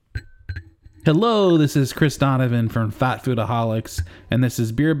Hello, this is Chris Donovan from Fat Foodaholics, and this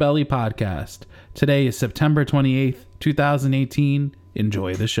is Beer Belly Podcast. Today is September 28th, 2018.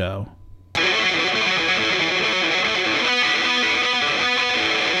 Enjoy the show.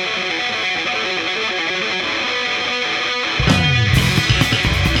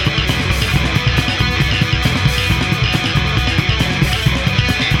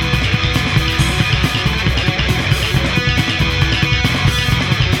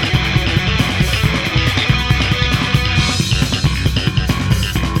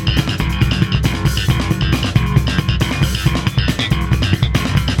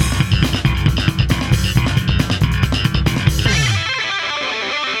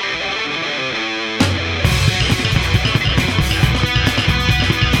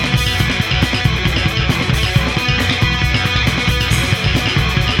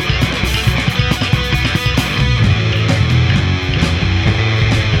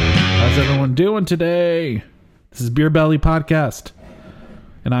 Doing today? This is Beer Belly Podcast,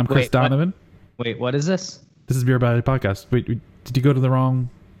 and I'm Chris Donovan. Wait, what is this? This is Beer Belly Podcast. Wait, did you go to the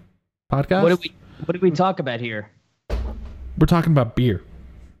wrong podcast? What did we talk about here? We're talking about beer.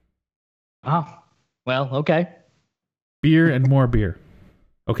 Oh, well, okay. Beer and more beer.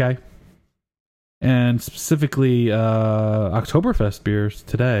 Okay. And specifically, Oktoberfest beers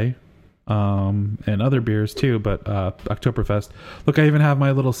today. And other beers too, but Oktoberfest. Look, I even have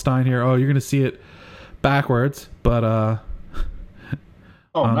my little stein here. Oh, you're gonna see it backwards, but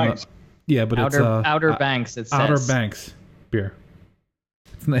nice. Yeah, but it's Outer Banks. It says Outer Banks beer.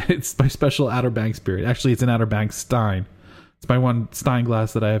 It's my special Outer Banks beer. Actually, it's an Outer Banks stein. It's my one stein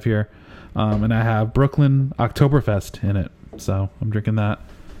glass that I have here, and I have Brooklyn Oktoberfest in it. So I'm drinking that,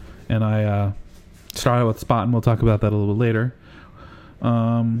 and I started with Spot, and we'll talk about that a little bit later.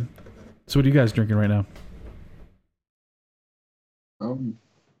 So what are you guys drinking right now? I'm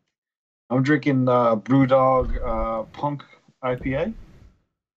drinking Brewdog Punk IPA.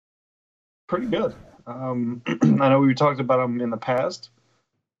 Pretty good. I know we talked about them in the past.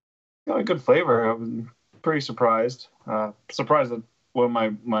 Got a good flavor. I was pretty surprised. Surprised that one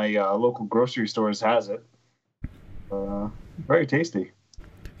of my local grocery stores has it. Very tasty.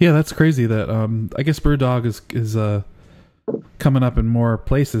 Yeah, that's crazy. That I guess Brewdog is coming up in more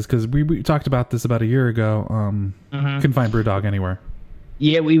places, because we talked about this about a year ago. Couldn't find Brewdog anywhere.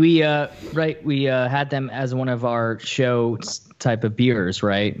 Yeah, we had them as one of our show type of beers,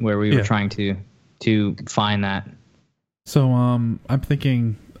 right? Where we were trying to find that. So I'm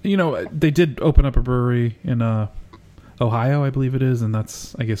thinking, they did open up a brewery in Ohio, I believe it is, and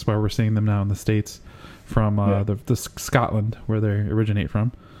that's, I guess, why we're seeing them now in the States from the Scotland, where they originate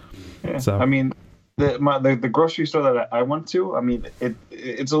from. Yeah. So I mean, the grocery store that I went to, I mean,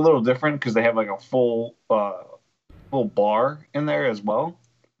 it's a little different because they have like a full bar in there as well.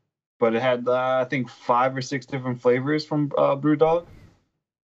 But it had I think 5 or 6 different flavors from Brewdog.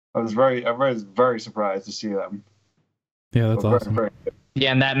 I was very surprised to see them. Yeah, that's awesome. Very good.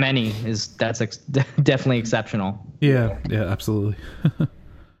 Yeah, and that many that's definitely exceptional. Yeah, absolutely.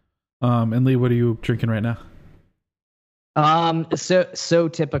 And Lee, what are you drinking right now? So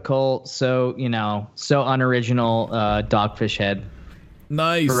typical, so unoriginal, Dogfish Head.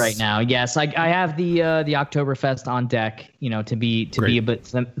 Nice. For right now, yes, I have the Oktoberfest on deck, to be a bit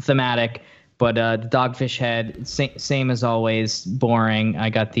thematic, but the Dogfish Head, same as always, boring. I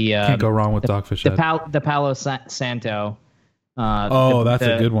got the can't go wrong with Dogfish Head. The Palo Santo. That's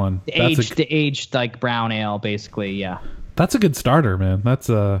a good one. The aged like brown ale, basically. Yeah. That's a good starter, man. That's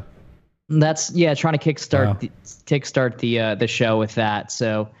trying to kickstart the show with that.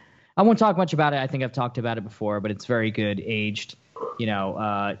 So I won't talk much about it. I think I've talked about it before, but it's very good, aged,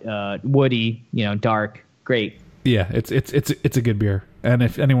 woody, dark, great. Yeah, it's a good beer. And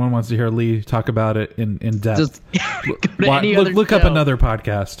if anyone wants to hear Lee talk about it in depth, look up another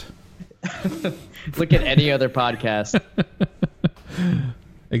podcast. Look at any other podcast.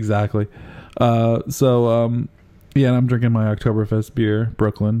 Exactly. Yeah, and I'm drinking my Oktoberfest beer,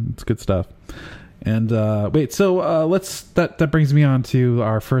 Brooklyn. It's good stuff. And that brings me on to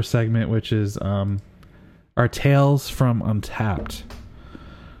our first segment, which is our Tales from Untapped.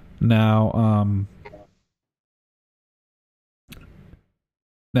 Now,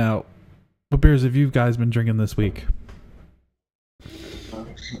 what beers have you guys been drinking this week?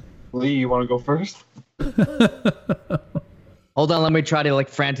 Lee, you want to go first? Hold on, let me try to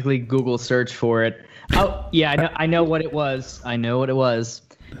frantically Google search for it. Oh, yeah, I know what it was.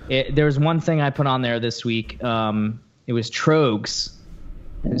 There was one thing I put on there this week. It was Trogs.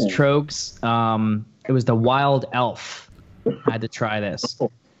 It was the Wild Elf. I had to try this.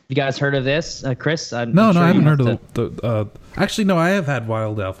 You guys heard of this, Chris? No, I haven't heard of the. Actually, no, I have had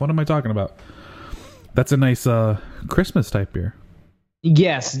Wild Elf. What am I talking about? That's a nice Christmas type beer.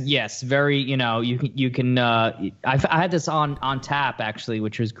 Yes, very. You can. I had this on tap actually,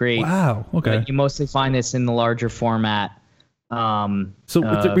 which was great. Wow. Okay. But you mostly find this in the larger format.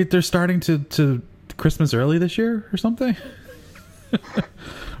 They're starting to Christmas early this year or something.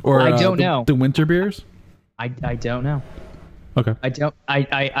 Or I don't know the winter beers. I don't know. Okay.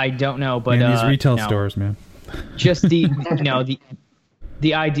 I don't know, but man, these retail stores, man. Just the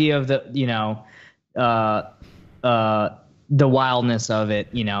the idea of the wildness of it.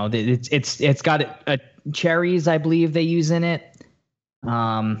 It's got cherries, I believe they use in it.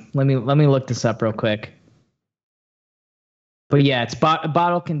 Let me look this up real quick. But yeah, it's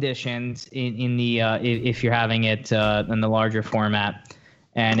bottle conditioned in the if you're having it in the larger format.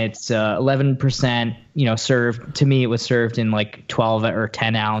 And it's 11%, served. To me, it was served in like 12 or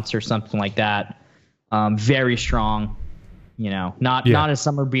 10 ounce or something like that. Very strong, not a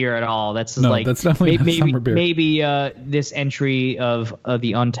summer beer at all. That's definitely not a summer beer. Maybe this entry of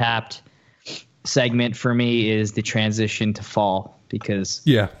the Untapped segment for me is the transition to fall, because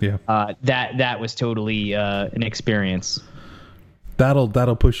that was totally an experience.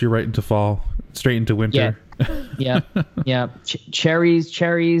 That'll push you right into fall, straight into winter. Yeah.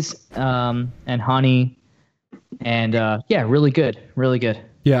 Cherries, and honey, and really good.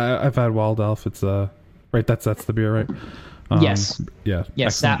 Yeah, I've had Wild Elf. It's right. That's the beer, right? Yes. Yeah.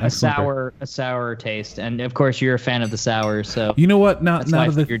 Yes. A sour taste, and of course you're a fan of the sour. So you know what?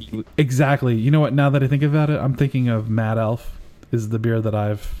 Exactly. You know what? Now that I think about it, I'm thinking of Mad Elf is the beer that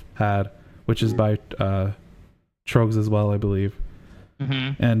I've had, which is by Trogs as well, I believe.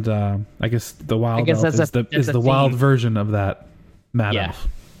 Mm-hmm. And I guess the Wild Elf is the wild version of that Mad Elf.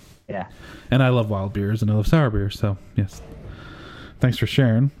 Yeah. And I love wild beers and I love sour beers. So yes, thanks for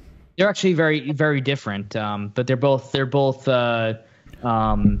sharing. They're actually very, very different. But they're both very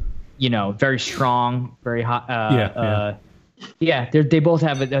strong, very hot. They both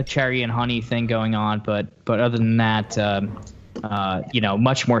have a cherry and honey thing going on. But other than that,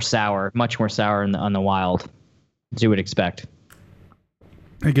 much more sour on the Wild, as you would expect.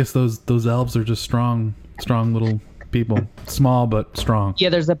 I guess those elves are just strong little people, small but strong. Yeah,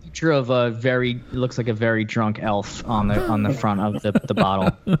 there's a picture of looks like a very drunk elf on the front of the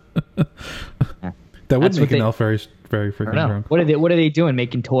bottle. Yeah. That would make an elf very very freaking drunk. What are they doing?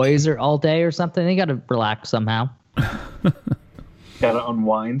 Making toys all day or something? They got to relax somehow. Gotta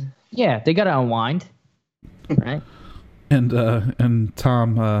unwind. Yeah, they got to unwind. Right. And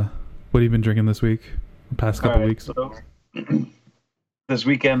Tom, what have you been drinking this week? The past couple weeks. So, this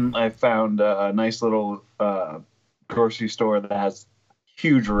weekend, I found a nice little grocery store that has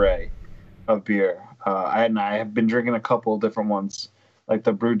huge array of beer. I have been drinking a couple different ones, like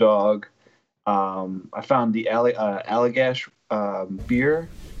the Brewdog. I found the Allagash beer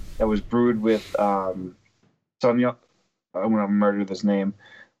that was brewed with Sauvignon. I'm gonna murder this name.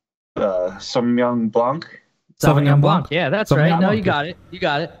 Sauvignon Blanc. Sauvignon Blanc. Yeah, that's right. No, you got it.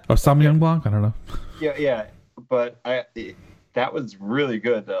 Oh, Sauvignon Blanc. I don't know. Yeah, but that was really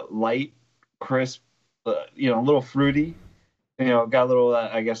good. Light, crisp, a little fruity. Got a little,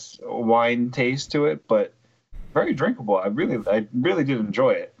 I guess, wine taste to it, but very drinkable. I really did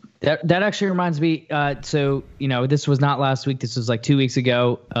enjoy it. That actually reminds me. So this was not last week. This was like 2 weeks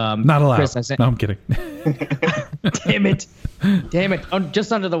ago. Not allowed. Chris, no, I'm kidding. Damn it!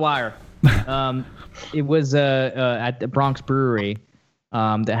 Just under the wire. It was at the Bronx Brewery.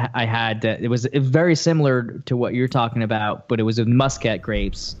 That I had. It was very similar to what you're talking about, but it was with Muscat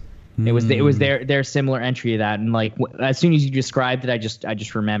grapes. It was their similar entry to that, and like as soon as you described it, I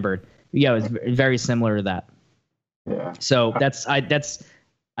just remembered. Yeah, it was very similar to that. Yeah. So that's I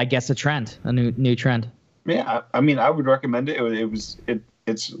guess a trend, a new trend. Yeah, I mean, I would recommend it.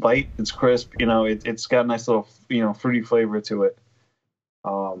 It's light, it's crisp. It's got a nice little fruity flavor to it.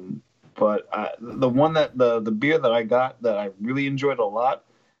 But the one the beer that I got that I really enjoyed a lot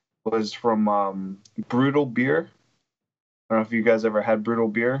was from Brutal Beer. I don't know if you guys ever had Brutal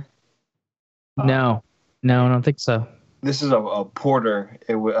Beer. No, I don't think so. This is a porter.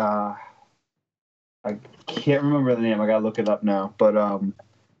 I can't remember the name. I gotta look it up now. But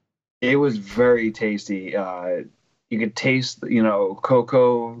it was very tasty. You could taste,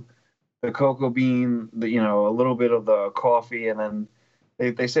 cocoa, the cocoa bean, a little bit of the coffee, and then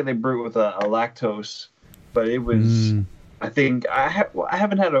they say they brew it with a lactose. But it was, I think I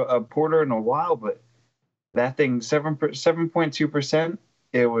haven't had a porter in a while, but that thing 7.2%.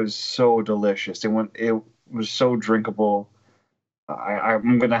 It was so delicious. It was so drinkable.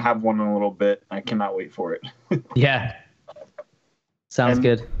 I'm gonna have one in a little bit. I cannot wait for it. Yeah, sounds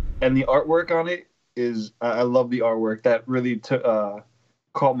good. and the artwork on it is I love the artwork. That really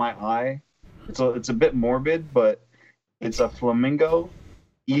caught my eye. It's a bit morbid, but it's a flamingo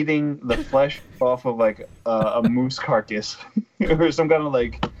eating the flesh off of like a moose carcass or some kind of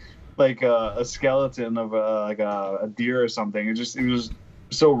like a skeleton of like a deer or something. It was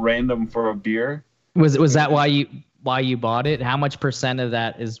so random for a beer. Was that why you bought it? How much percent of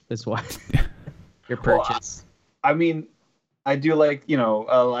that is why your purchase? Well, I mean, I do like,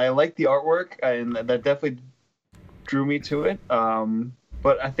 I like the artwork, and that definitely drew me to it.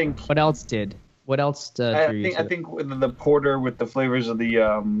 But I think what else did? What else drew you to I think with the porter with the flavors of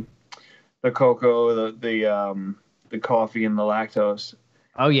the cocoa, the coffee, and the lactose.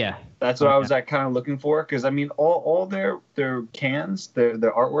 Oh yeah, that's what I was kind of looking for, because I mean all their cans, their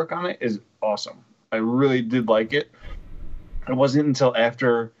artwork on it is awesome. I really did like it. It wasn't until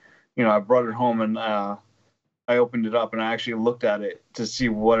after, I brought it home and I opened it up and I actually looked at it to see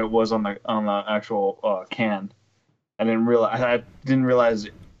what it was on the actual can. I didn't realize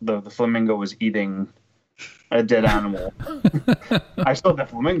the flamingo was eating a dead animal. I saw the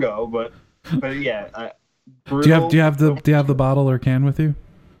flamingo, but yeah. Do you have the bottle or can with you?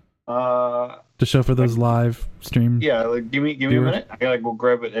 To show for those live stream. Yeah, give me a minute. I gotta go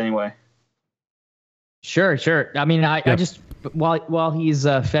grab it anyway. Sure. I mean, I just while he's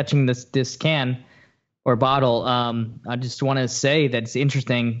fetching this can or bottle, I just want to say that it's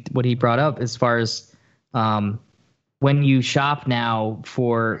interesting what he brought up as far as when you shop now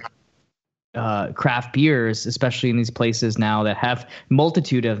for craft beers, especially in these places now that have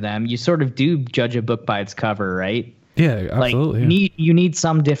multitude of them, you sort of do judge a book by its cover, right? Yeah, absolutely. Like you need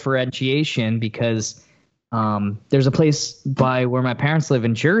some differentiation, because there's a place by where my parents live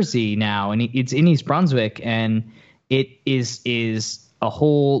in Jersey now, and it's in East Brunswick, and it is a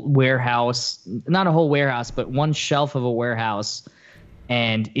whole warehouse, not a whole warehouse, but one shelf of a warehouse,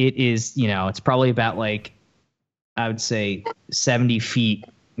 and it is, it's probably about like, I would say 70 feet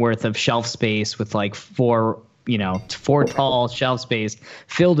worth of shelf space with like four tall shelf space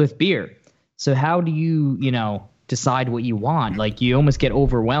filled with beer. So how do you, decide what you want? Like, you almost get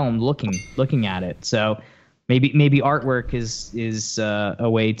overwhelmed looking at it. So maybe artwork is a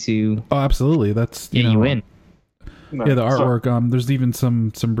way to absolutely, that's get you in. Yeah, the artwork. There's even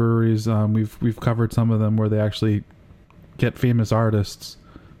some breweries. We've covered some of them where they actually get famous artists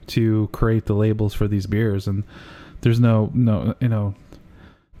to create the labels for these beers, and there's no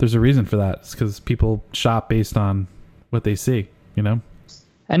there's a reason for that. It's because people shop based on what they see,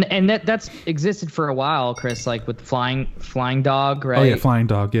 And that's existed for a while, Chris, like with Flying Dog, right? Oh yeah, Flying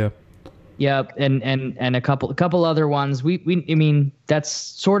Dog, yeah. Yeah, and a couple other ones. I mean, that's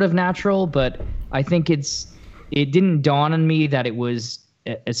sort of natural, but I think it didn't dawn on me that it was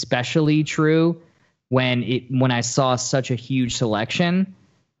especially true when I saw such a huge selection,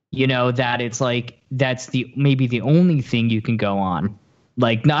 that it's like that's maybe the only thing you can go on.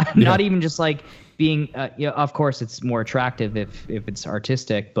 Like not even just like being of course it's more attractive if it's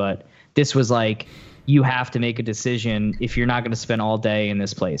artistic, but this was like, you have to make a decision if you're not going to spend all day in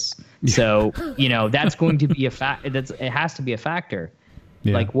this place. So, that's going to be it has to be a factor.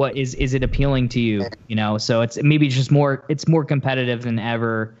 Yeah. Like, what is it appealing to you? So it's maybe just it's more competitive than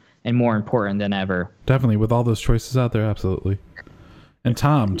ever and more important than ever. Definitely, with all those choices out there, absolutely. And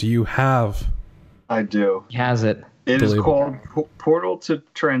Tom, do you have? I do. He has it. It is called Portal to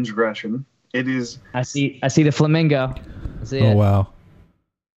Transgression. It is. I see the flamingo. I see it. Wow.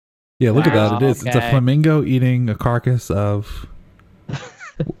 Yeah, look at that. It is. Okay. It's a flamingo eating a carcass of.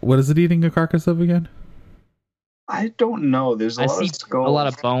 What is it eating a carcass of again? I don't know. There's a lot of skulls. A lot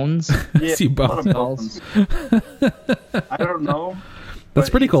of bones. Yeah, I see bones. A lot of bones. I don't know. That's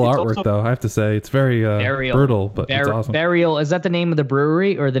pretty cool artwork, also, though. I have to say, it's very brutal, but it's awesome. Burial, is that the name of the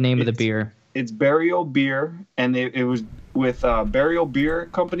brewery or the name of the beer? It's Burial Beer, and it was with Burial Beer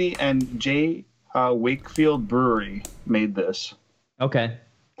Company and J. Wakefield Brewery made this. Okay.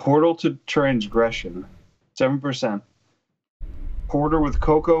 Portal to Transgression, 7%. Porter with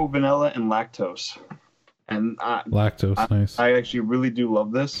cocoa, vanilla, and lactose. And nice. I actually really do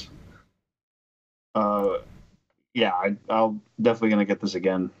love this. Yeah, I'll definitely gonna get this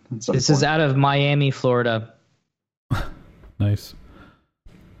again. This is out of Miami, Florida. Nice.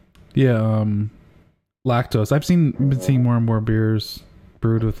 Yeah, lactose. Been seeing more and more beers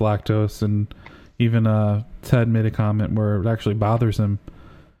brewed with lactose, and even Ted made a comment where it actually bothers him.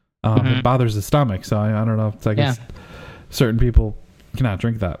 It bothers his stomach, so I don't know. I guess certain people cannot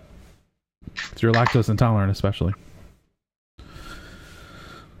drink that. If you're lactose intolerant, especially.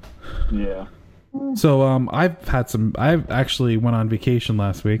 Yeah. So I actually went on vacation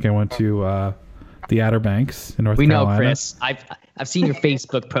last week. I went to the Outer Banks in North We Carolina. know, Chris. I've seen your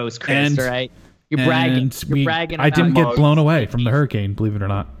Facebook post, Chris. And- all right, you're bragging. And You're bragging. I didn't about get blown away from the hurricane, believe it or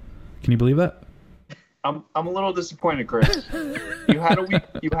not. Can you believe that? I'm a little disappointed, Chris. You had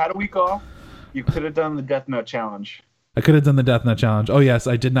a week off. You could have done the Death Nut challenge. I could have done the Death Nut challenge. Oh yes,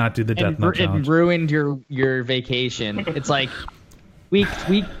 I did not do the Death Nut It challenge. ruined your vacation. It's like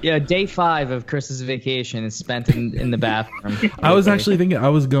day 5 of Chris's vacation is spent in the bathroom. I was actually thinking I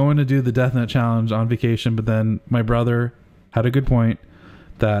was going to do the Death Nut challenge on vacation, but then my brother had a good point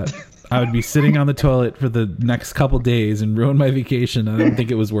that I would be sitting on the toilet for the next couple days and ruin my vacation. I didn't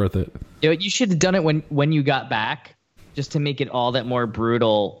think it was worth it. You should have done it when you got back, just to make it all that more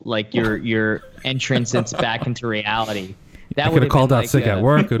brutal, like your entrance back into reality. That I could have called out like, sick at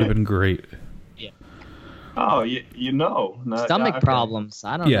work. It would have been great. Oh, you know. Stomach okay. problems.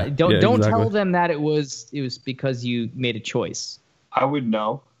 I don't Yeah, know. Don't exactly. tell them that it was because you made a choice. I would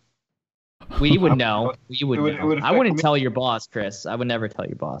know. We would know. You would It would know. I affect wouldn't me. tell your boss, Chris. I would never tell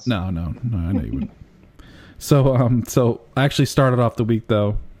your boss. No, I know you wouldn't. So I actually started off the week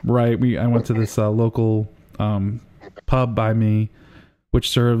though. Right, I went to this local pub by me, which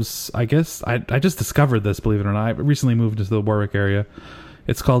serves. I guess I just discovered this. Believe it or not, I recently moved to the Warwick area.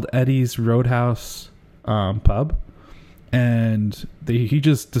 It's called Eddie's Roadhouse pub, and he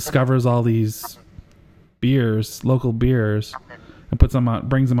just discovers all these local beers, and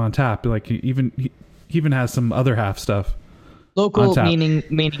brings them on tap. Like he even has some other half stuff. Local tap. meaning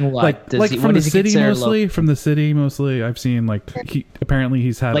what? Like from what the does he city consider mostly. From the city mostly. I've seen apparently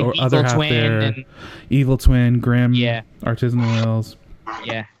he's had Like other Evil half Twin there. and- Evil Twin, Grim, Yeah. Artisanal Ales,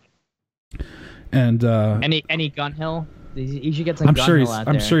 Yeah. and Any Gun Hill? You should get some I'm Gun sure Hill he's out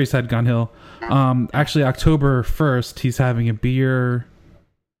I'm there. sure he's had Gun Hill. Actually, October 1st, he's having a beer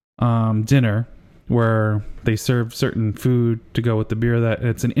dinner where they serve certain food to go with the beer. That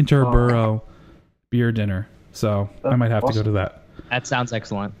it's an interborough beer dinner. So I might have to go to that. That sounds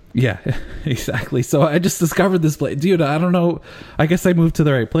excellent. Yeah, exactly. So I just discovered this place, dude. I don't know. I guess I moved to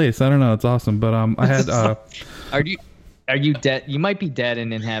the right place. I don't know. It's awesome. But I had. Are you dead? You might be dead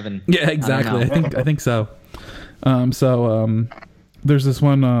and in heaven. Yeah, exactly. I I think so. There's this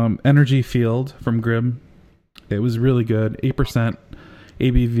one Energy Field from Grim. It was really good. 8%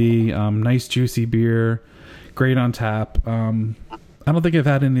 ABV. Nice juicy beer. Great on tap. I don't think I've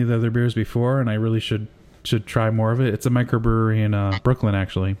had any of the other beers before, and I really should try more of it. It's a microbrewery in Brooklyn,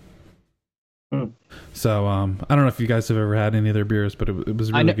 actually. So I don't know if you guys have ever had any of their beers, but it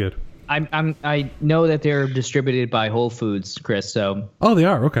was really good. I know that they're distributed by Whole Foods, Chris. So Oh, they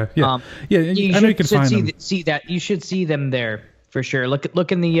are? Okay. Yeah. I know you can find them. See that you should see them there for sure.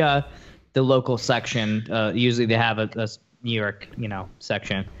 Look in the local section. Usually they have a New York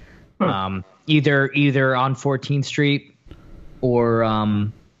section. Either on 14th Street or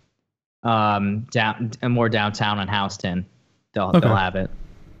down more downtown on Houston. They'll have it.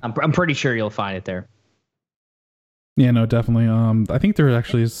 I'm pretty sure you'll find it there. Yeah, no, definitely. I think there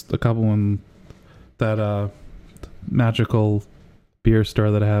actually is a couple in that magical beer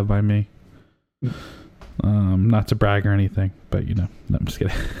store that I have by me. Not to brag or anything, but no, I'm just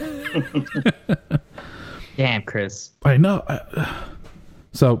kidding. Damn, Chris. I know.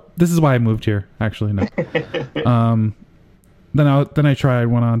 So this is why I moved here. Actually, no. Then I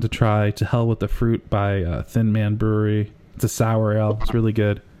went on to try To Hell with the Fruit by Thin Man Brewery. It's a sour ale. It's really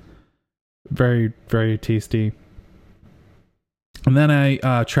good. Very, very tasty. And then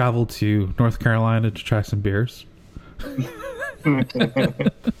I traveled to North Carolina to try some beers.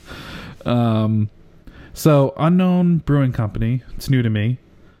 So Unknown Brewing Company. It's new to me.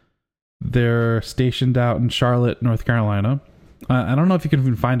 They're stationed out in Charlotte, North Carolina. I don't know if you can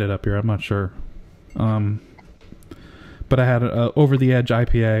even find it up here. I'm not sure. But I had a Over the Edge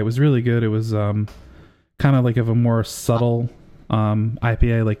IPA. It was really good. It was kind of like of a more subtle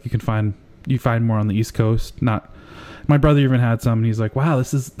IPA, like you find more on the East Coast. My brother even had some, and he's like, "Wow,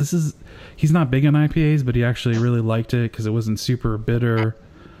 this is." He's not big on IPAs, but he actually really liked it because it wasn't super bitter,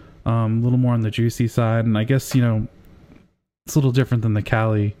 a little more on the juicy side, and I guess it's a little different than the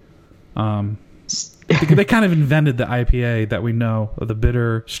Cali. They kind of invented the IPA that we know, the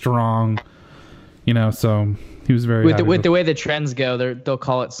bitter, strong, So he was very happy with the way the trends go. They'll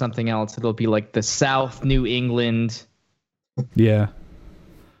call it something else. It'll be like the South New England. Yeah.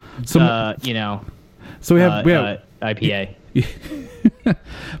 So So we have IPA.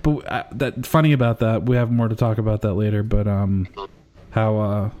 But that funny about that, we have more to talk about that later. But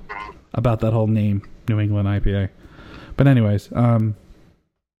how about that whole name, New England IPA. But anyways, I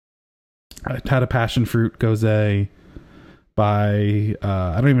had a passion fruit gose by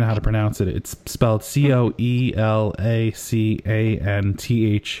I don't even know how to pronounce it. It's spelled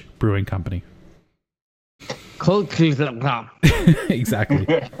COELACANTH Brewing Company. Exactly.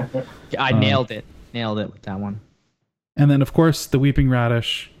 I nailed it with that one. And then, of course, the Weeping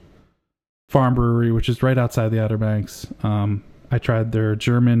Radish Farm Brewery, which is right outside the Outer Banks. I tried their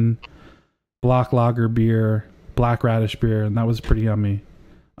German Block Lager beer, Black Radish beer, and that was pretty yummy.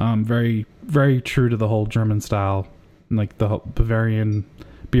 Very, very true to the whole German style, like the Bavarian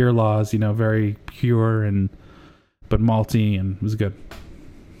beer laws. Very pure but malty, and it was good.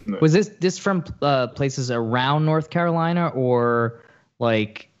 Was this from places around North Carolina, or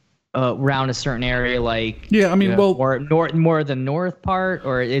like around a certain area, like more the north part,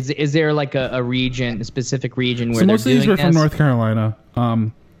 or is there like a specific region where so most of these were from this? North Carolina.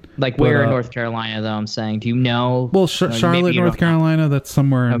 Like where in North Carolina, though? I'm saying, do you know? Well, Charlotte, North Carolina. That's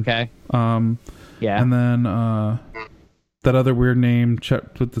somewhere. Okay. Yeah. And then that other weird name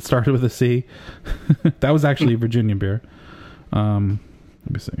that started with a C. That was actually a Virginia beer.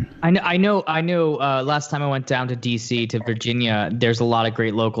 Let me see. I know. Last time I went down to DC to Virginia, there's a lot of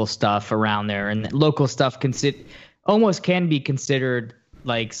great local stuff around there, and local stuff almost can be considered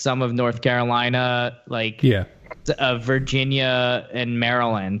like some of North Carolina, like Virginia and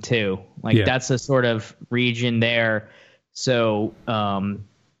Maryland too. Like that's a sort of region there. So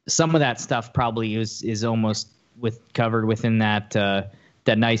some of that stuff probably is almost covered within that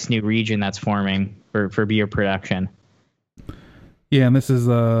nice new region that's forming for beer production. Yeah, and this is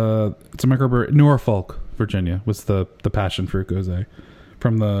it's a microbrewery. Norfolk, Virginia was the passion fruit goze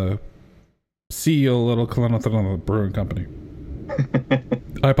from the CEO Little Colonel Brewing Company.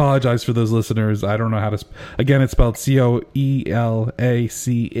 I apologize for those listeners. I don't know how to. Again, it's spelled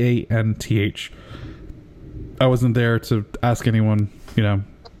COELACANTH. I wasn't there to ask anyone. You know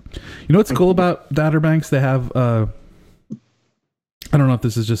what's cool about the Outer Banks? They have. I don't know if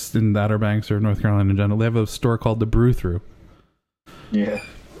this is just in the Outer Banks or North Carolina in general. They have a store called the Brew Through. Yeah.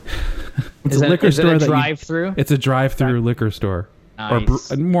 It's a liquor store. Is it a drive-through? It's a drive-through liquor store.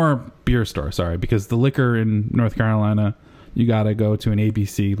 Nice. Or more beer store, sorry. Because the liquor in North Carolina, you got to go to an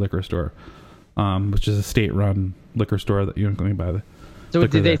ABC liquor store, which is a state-run liquor store that you don't buy the So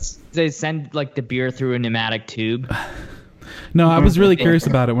did they send like the beer through a pneumatic tube? No, I was really curious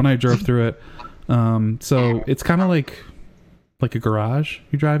about it when I drove through it. So it's kind of like a garage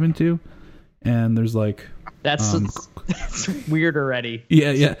you drive into, and there's like... That's weird already.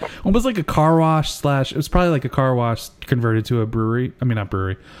 Yeah. Almost like a car wash / it was probably like a car wash converted to a brewery. I mean, not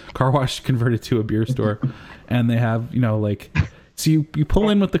brewery. Car wash converted to a beer store. And they have, so you pull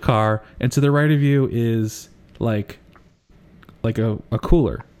in with the car, and to the right of you is like a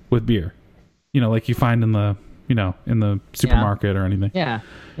cooler with beer. Like you find in the supermarket or anything. Yeah.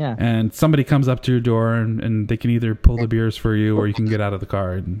 And somebody comes up to your door and they can either pull the beers for you, or you can get out of the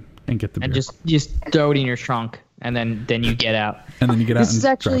car and get the beer. And just throw it in your trunk, and then you get out. And then you get out. This is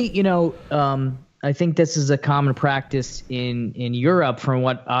actually, I think this is a common practice in Europe, from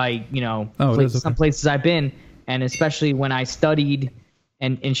what I, some places I've been, and especially when I studied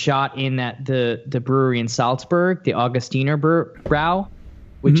and shot in the brewery in Salzburg, the Augustiner Brau,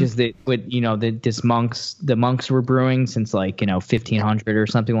 which is the monks were brewing since 1500 or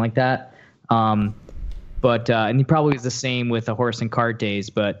something like that. But and he probably was the same with the horse and cart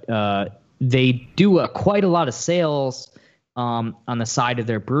days, but they do quite a lot of sales on the side of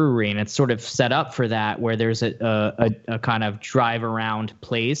their brewery, and it's sort of set up for that, where there's a kind of drive around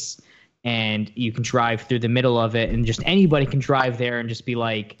place, and you can drive through the middle of it, and just anybody can drive there and just be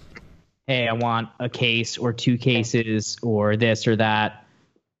like, hey, I want a case or 2 cases or this or that.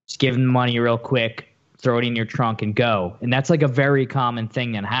 Just give them the money real quick, throw it in your trunk and go. And that's like a very common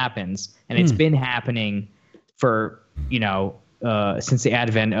thing that happens. And it's been happening for, since the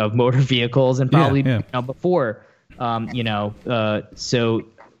advent of motor vehicles, and probably before, so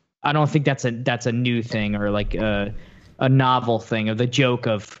I don't think that's a new thing, or like a novel thing, or the joke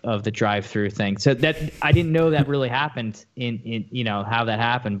of the drive-through thing. So that I didn't know that really happened in how that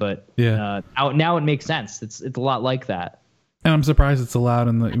happened, but now it makes sense. It's a lot like that. And I'm surprised it's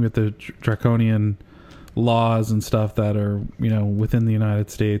allowed with the draconian laws and stuff that are within the United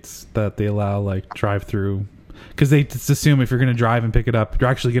States, that they allow like drive-through, because they just assume if you're going to drive and pick it up, you're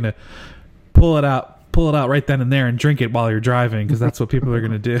actually going to pull it out right then and there and drink it while you're driving, because that's what people are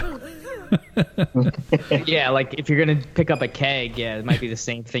going to do. Yeah, like if you're going to pick up a keg, it might be the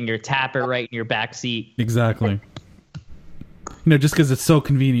same thing. You tap it right in your back seat. Exactly. Just because it's so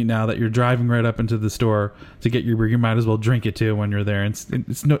convenient now that you're driving right up into the store to get your beer, you might as well drink it too when you're there.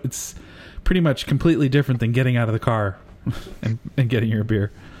 It's pretty much completely different than getting out of the car and getting your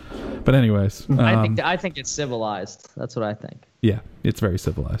beer. But anyways, I think it's civilized. That's what I think. Yeah, it's very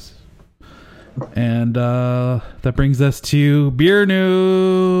civilized. And that brings us to beer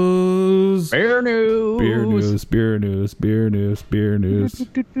news. Beer news. Beer news. Beer news. Beer news. Beer news.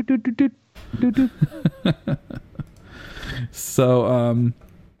 So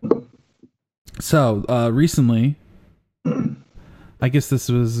recently, I guess this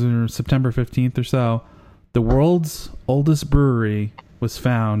was September 15th or so, the world's oldest brewery was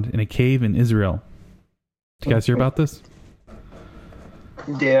found in a cave in Israel. Did you guys hear about this?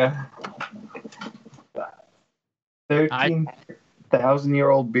 Yeah.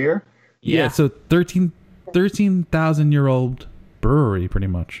 13,000-year-old beer? Yeah, so 13,000-year-old brewery, pretty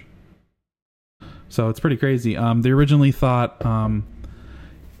much. So it's pretty crazy. They originally thought,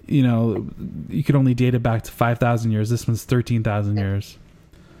 you could only date it back to 5,000 years. This one's 13,000 years.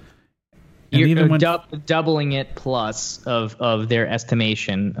 And You're doubling it plus of their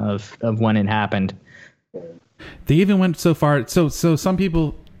estimation of when it happened. They even went so far. So some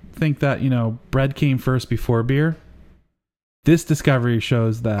people think that, bread came first before beer. This discovery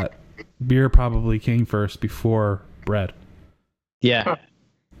shows that beer probably came first before bread. Yeah.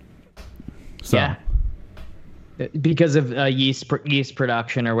 So. Yeah. Because of yeast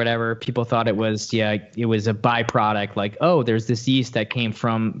production or whatever, people thought it was a byproduct. Like, oh, there's this yeast that came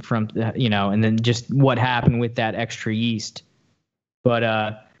from and then just what happened with that extra yeast. But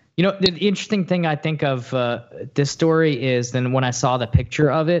the interesting thing I think of this story is then when I saw the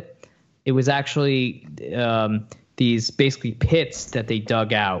picture of it, it was actually these basically pits that they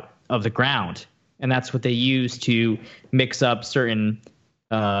dug out of the ground, and that's what they used to mix up certain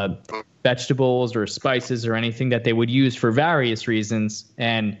vegetables or spices or anything that they would use for various reasons.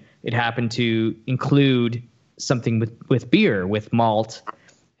 And it happened to include something with beer, with malt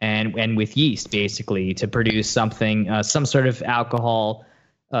and with yeast, basically, to produce something, some sort of alcohol,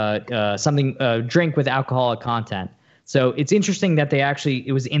 drink with alcoholic content. So it's interesting that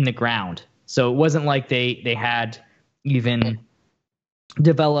it was in the ground. So it wasn't like they had even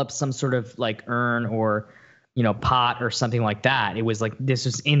developed some sort of like urn or pot or something like that. It was like this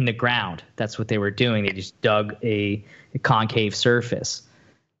was in the ground. That's what they were doing. They just dug a concave surface.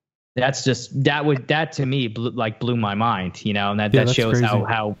 That's just that to me blew my mind. And that shows crazy.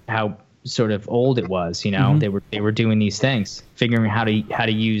 how sort of old it was. Mm-hmm. They were doing these things, figuring how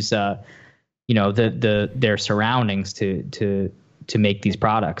to use their surroundings to make these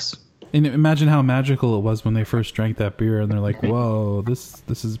products. And imagine how magical it was when they first drank that beer, and they're like, "Whoa, this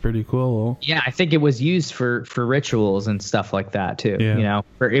is pretty cool." Yeah, I think it was used for rituals and stuff like that too. Yeah.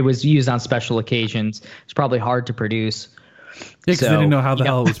 Or it was used on special occasions. It's probably hard to produce. Yeah, because they didn't know how the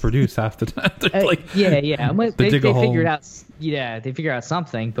hell it was produced half the time. They figured out. Yeah, they figured out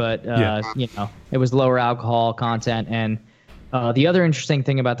something, but it was lower alcohol content. And the other interesting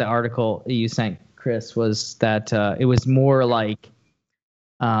thing about the article you sent, Chris, was that it was more like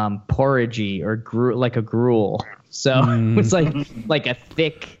porridgey or like a gruel. So it's like a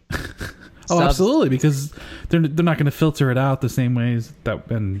thick. Absolutely, because they're not going to filter it out the same ways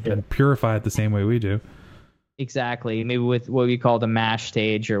and purify it the same way we do. Exactly. Maybe with what we call the mash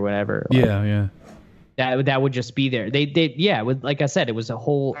stage or whatever. Yeah. That would just be there. Like I said, it was a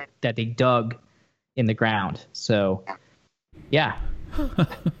hole that they dug in the ground. So, yeah.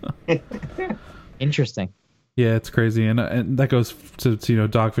 Interesting. Yeah, it's crazy, and that goes to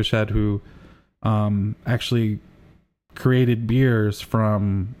Dogfish Head, who actually created beers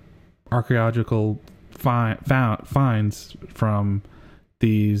from archaeological finds from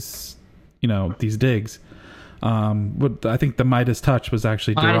these digs. What I think the Midas touch was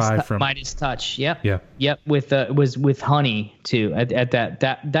actually derived from Midas touch. Yep. Yeah. Yep. Was with honey too. At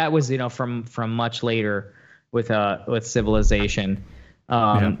that was from much later with civilization.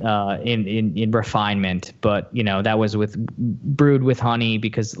 In refinement, but that was brewed with honey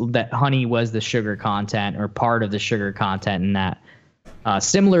because that honey was the sugar content or part of the sugar content in that.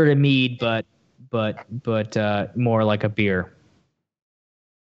 Similar to mead, but more like a beer.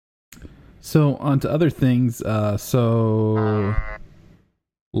 So on to other things. So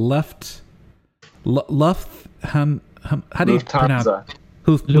how do you pronounce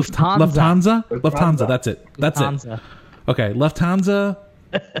Lufthansa? Lufthansa. That's it. Okay, Lufthansa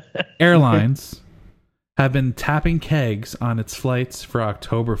Airlines have been tapping kegs on its flights for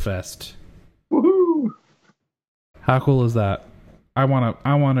Oktoberfest. Woohoo! How cool is that? I want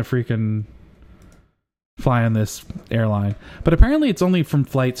to freaking fly on this airline. But apparently it's only from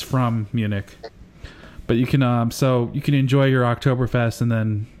flights from Munich. But you can enjoy your Oktoberfest and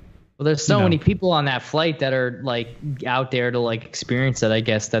then well, there's so many people on that flight that are like out there to like experience it. I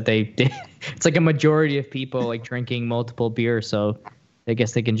guess that it's like a majority of people like drinking multiple beers, so I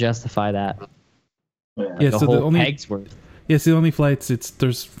guess they can justify that. Yeah, so the whole keg's worth. Yeah, it's the only flights.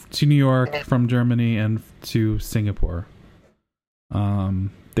 There's to New York from Germany and to Singapore.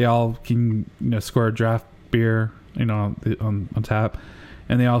 They all can score a draft beer on tap,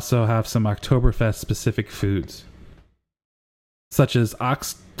 and they also have some Oktoberfest specific foods, such as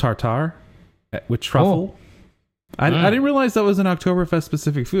ox tartare with truffle. I didn't realize that was an Oktoberfest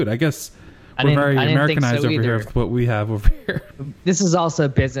specific food. I guess we're very Americanized over here with what we have over here. This is also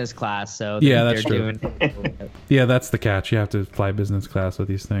business class, so that's true. Yeah, that's the catch. You have to fly business class with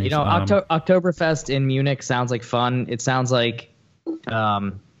these things. Oktoberfest in Munich sounds like fun. It sounds like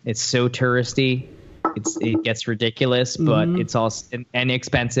it's so touristy. It gets ridiculous, but it's also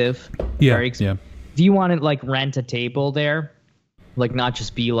inexpensive. Yeah, very expensive. Yeah. Do you want to like rent a table there? Like not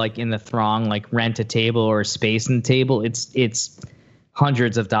just be like in the throng, like rent a table or space in the table. It's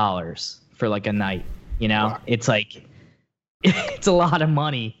hundreds of dollars for like a night. Wow. It's like it's a lot of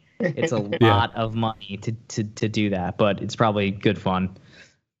money. It's a lot of money to do that, but it's probably good fun.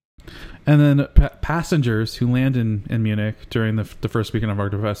 And then passengers who land in Munich during the first weekend of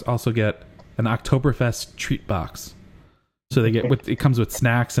Oktoberfest also get an Oktoberfest treat box. So they get it comes with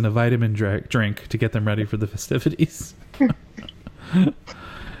snacks and a vitamin drink to get them ready for the festivities.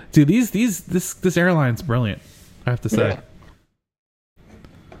 Dude, this airline's brilliant, I have to say. Yeah.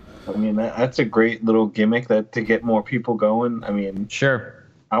 I mean, that's a great little gimmick to get more people going. I mean, sure.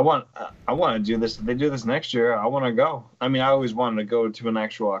 I want to do this. If they do this next year, I want to go. I mean, I always wanted to go to an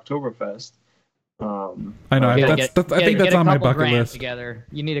actual Oktoberfest. I know. I think that's on my bucket list. Together,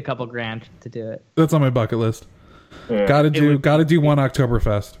 you need a couple grand to do it. That's on my bucket list. Yeah. Got to do one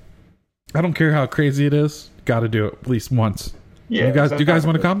Oktoberfest. I don't care how crazy it is. Got to do it at least once. Yeah. Do you guys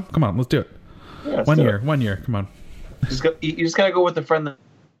want to come? Come on, let's do it. Yeah, one year. Come on. You just gotta go with a friend that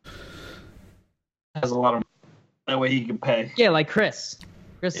has a lot of money. That way he can pay. Yeah, like Chris.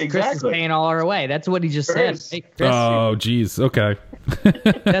 Chris is paying all our way. That's what he just said. Hey, Chris, oh, geez. Okay.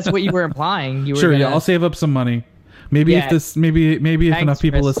 That's what you were implying. You were sure. Yeah, I'll save up some money. Maybe if enough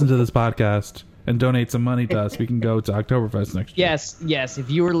people listen to this podcast and donate some money to us, we can go to Oktoberfest next year. Yes. If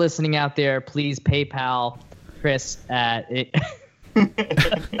you were listening out there, please PayPal Chris at it.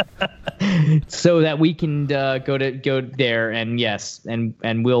 So that we can go there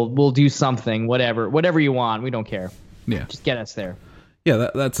and we'll do something, whatever you want. We don't care. Yeah, just get us there.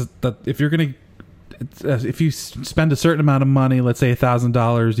 Yeah, that's if you're gonna, if you spend a certain amount of money, let's say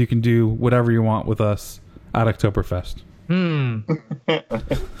 $1,000, you can do whatever you want with us at Oktoberfest.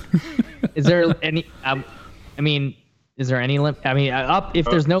 Is there any? Is there any limit? If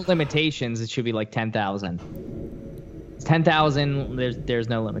there's no limitations, it should be like 10,000. 10,000. There's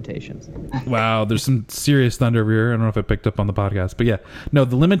no limitations. Wow, there's some serious thunder over here. I don't know if I picked up on the podcast, but yeah, no,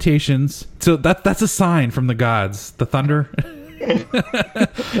 the limitations. So that's a sign from the gods. The thunder.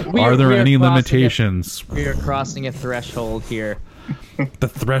 Are there any limitations? We are crossing a threshold here. The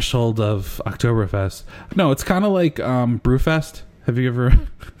threshold of Oktoberfest. No, it's kind of like Brewfest. Have you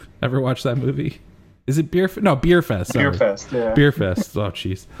ever watched that movie? Is it Beer? No, Beer Fest. Sorry. Beer Fest. Yeah. Beer Fest. Oh,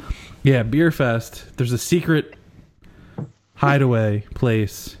 jeez. Yeah, Beer Fest. There's a secret hideaway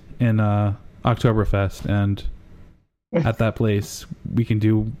place in Oktoberfest, and at that place we can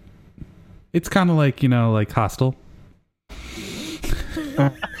do. It's kind of like like Hostel.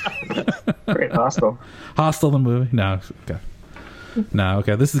 Great Hostel. Hostel the movie? No,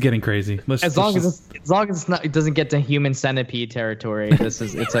 okay. This is getting crazy. As long as it doesn't get to Human Centipede territory, it's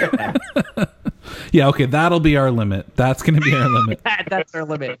okay. Yeah, okay, that'll be our limit. That's going to be our limit. That's our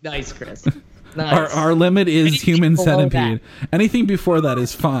limit. Nice, Chris. Nice. Our limit is Human Centipede. Anything before that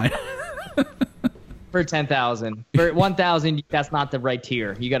is fine. For 10,000. For 1,000, that's not the right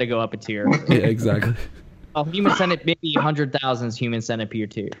tier. You got to go up a tier. Yeah, exactly. Human Centipede, maybe 100,000 is Human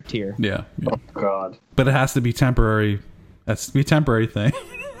Centipede tier. Yeah. Oh, God. But it has to be temporary. That's to be a temporary thing.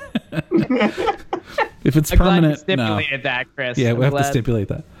 If it's permanent, glad you stipulated that, Chris. Yeah, we have to stipulate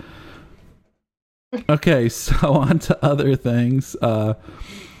that. Okay, so on to other things.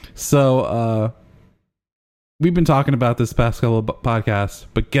 We've been talking about this past couple of podcasts,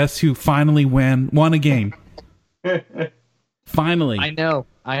 but guess who finally won a game? Finally.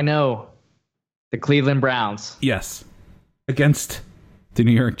 I know. The Cleveland Browns. Yes. Against the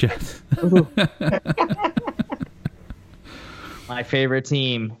New York Jets. My favorite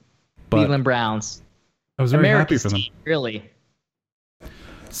team. Cleveland Browns. I was very happy for them. Team, really.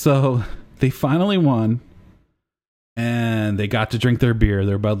 So they finally won, and they got to drink their beer,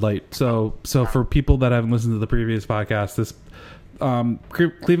 their Bud Light. So for people that haven't listened to the previous podcast, this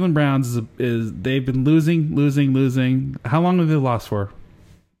Cleveland Browns is they've been losing. How long have they lost for?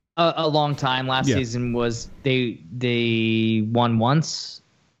 A long time. Last season was they won once.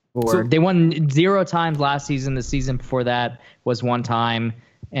 Or they won 0 times last season. The season before that was 1 time.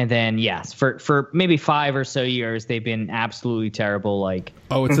 And then, yes, for maybe 5 or so years, they've been absolutely terrible. Like,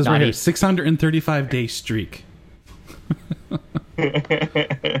 it says right here, 635-day streak.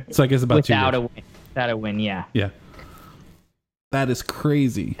 So I guess about 2 years. Without a win, yeah. Yeah. That is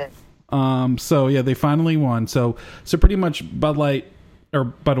crazy. So yeah, they finally won. So pretty much Bud Light or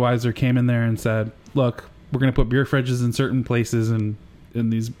Budweiser came in there and said, "Look, we're going to put beer fridges in certain places and in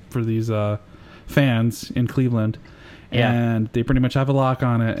these for these fans in Cleveland." Yeah. And they pretty much have a lock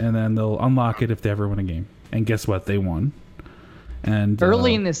on it, and then they'll unlock it if they ever win a game. And guess what? They won. And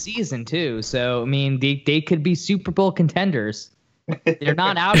early in the season too. So I mean, they could be Super Bowl contenders. They're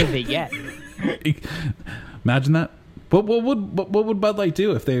not out of it yet. Imagine that. What would Bud Light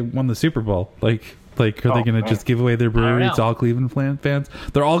do if they won the Super Bowl? Like are they going to just give away their brewery to all Cleveland fans?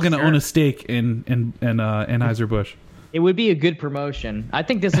 They're all going to own a stake in Anheuser-Busch. It would be a good promotion. I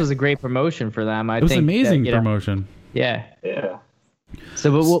think this was a great promotion for them. It was an amazing promotion. Yeah. Yeah.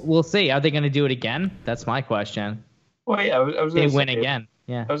 So but we'll see. Are they going to do it again? That's my question. Well, yeah, I was they gonna win say, again.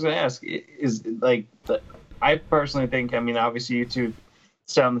 Yeah. I was going to ask, is like, I personally think, I mean, obviously you two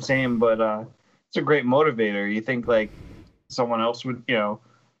sound the same, but it's a great motivator. You think like someone else would,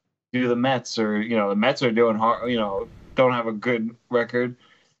 do the Mets, or, the Mets are doing hard, don't have a good record.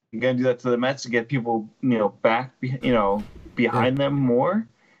 You're going to do that to the Mets to get people, back, behind them more.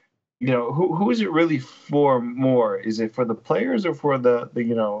 Who is it really for more? Is it for the players or for the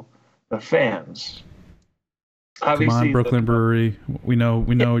fans? Obviously, come on, Brooklyn Brewery. We know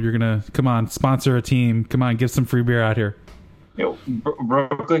you're gonna come on, sponsor a team. Come on, give some free beer out here.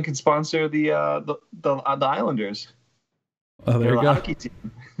 Brooklyn can sponsor the Islanders. Oh, there you go. Hockey team.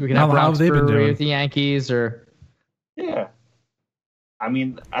 We can have Bronx Brewery with the Yankees, or yeah. I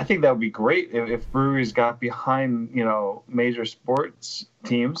mean, I think that would be great if breweries got behind, major sports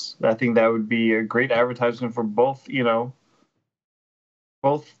teams. I think that would be a great advertisement for both,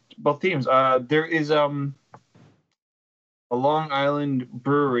 both teams. There is a Long Island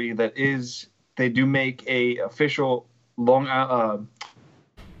brewery they do make a official the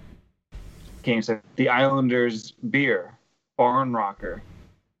Islanders beer, Barn Rocker,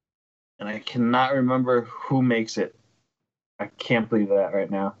 and I cannot remember who makes it. I can't believe that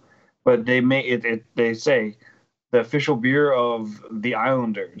right now, but they make it. They say the official beer of the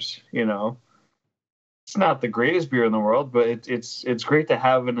Islanders. It's not the greatest beer in the world, but it's great to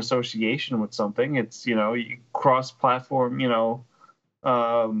have an association with something. It's cross-platform,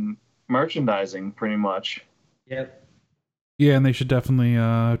 merchandising pretty much. Yep. Yeah, and they should definitely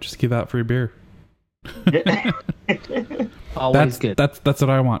just give out free beer. Yeah. Always good. That's what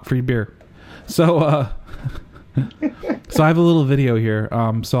I want, free beer. So so I have a little video here.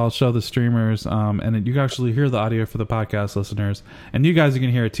 So I'll show the streamers, and you can actually hear the audio for the podcast listeners, and you guys are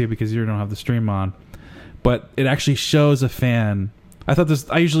gonna hear it too because you don't have the stream on. But it actually shows a fan.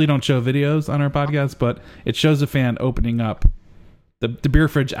 I usually don't show videos on our podcast, but it shows a fan opening up the beer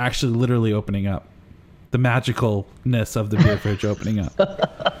fridge, actually literally opening up. The magicalness of the beer fridge opening up.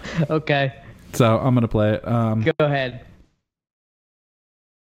 Okay. So I'm gonna play it. Go ahead.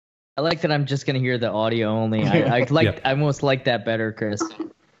 I like that I'm just gonna hear the audio only. I almost like that better, Chris.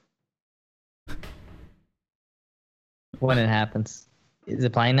 When it happens. Is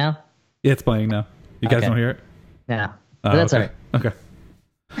it playing now? Yeah, it's playing now. You guys don't hear it? No. But that's okay. all right. Okay.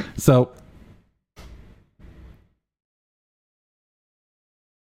 So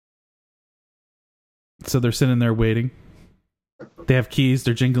they're sitting there waiting. They have keys.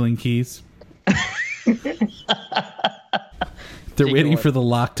 They're jingling keys. They're waiting for the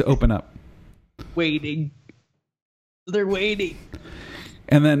lock to open up. Waiting. They're waiting.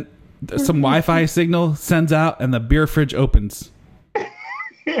 And then some Wi-Fi signal sends out and the beer fridge opens.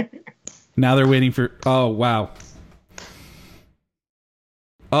 Now they're waiting for... Oh, wow.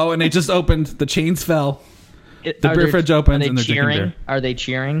 Oh, and they just opened. The chains fell. The beer fridge opens and they're drinking beer. Are they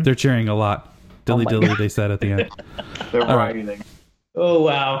cheering? They're cheering a lot. Dilly dilly, they said at the end. They're rioting. Oh,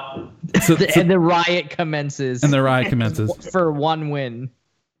 wow. And the riot commences. For one win.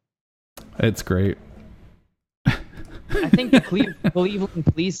 It's great. I think the Cleveland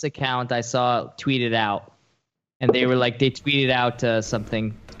police account I saw tweeted out. And they were like, they tweeted out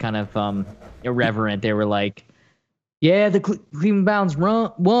something kind of irreverent. They were like, yeah, the Cleveland Browns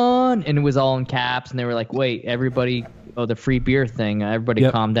won. And it was all in caps. And they were like, wait, everybody, the free beer thing. Everybody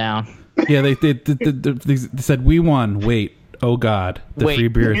calm down. Yeah, they said, we won. Wait. Oh, God. Free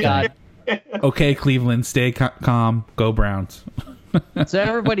beer thing. Okay, Cleveland, stay calm. Go Browns. So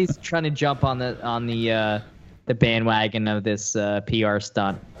everybody's trying to jump on the bandwagon of this PR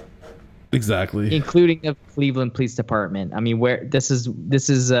stunt. Exactly. including the Cleveland Police Department. I mean, where this is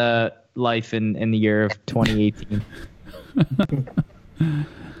life in the year of 2018.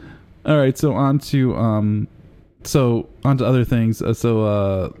 All right, so on to other things.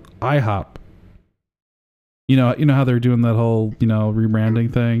 IHOP. You know how they're doing that whole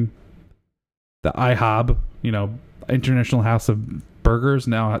rebranding thing. The IHOB, International House of Burgers.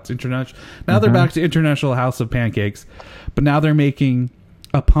 Now it's international. Now they're back to International House of Pancakes, but now they're making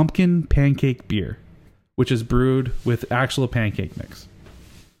a pumpkin pancake beer, which is brewed with actual pancake mix.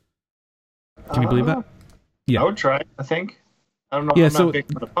 Can you believe that? Yeah, I would try. I think. I don't know. Yeah, I'm so- not big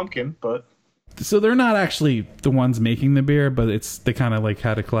on the pumpkin, but so they're not actually the ones making the beer, but they kind of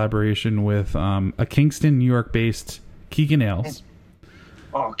had a collaboration with a Kingston, New York based Keegan Ales.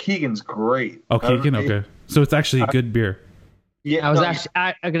 oh, Keegan's great. Oh, Keegan, okay. So it's actually a good beer. Yeah, I was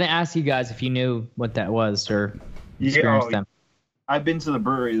I'm gonna ask you guys if you knew what that was or experienced them. I've been to the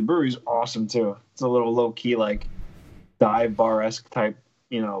brewery. The brewery's awesome too. It's a little low key, dive bar esque type,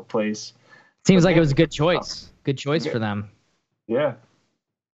 place. Seems like it was a good choice. Good choice for them. Yeah.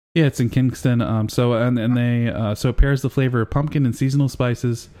 Yeah, it's in Kingston. So it pairs the flavor of pumpkin and seasonal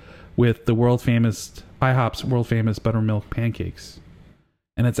spices with the world famous IHOP's world famous buttermilk pancakes,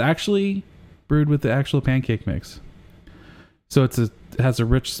 and it's actually brewed with the actual pancake mix. So it has a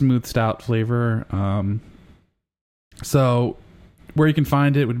rich, smooth, stout flavor. So where you can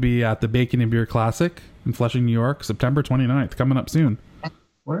find it would be at the Bacon and Beer Classic in Flushing, New York, September 29th, coming up soon.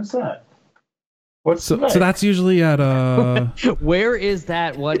 Where's that? What's So today? that's usually at Where is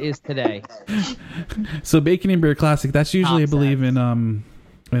that? What is today? so Bacon and Beer Classic. That's usually I believe in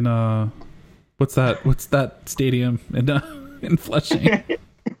what's that stadium in Flushing?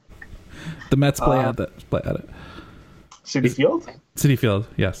 The Mets play at it. Citi Field? Citi Field,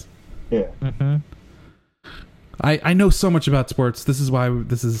 yes. Yeah. Mm-hmm. I know so much about sports. This is why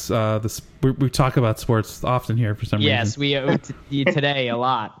we talk about sports often here for some reason. Yes, we today a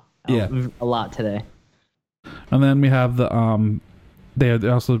lot. Yeah. A lot today. And then we have they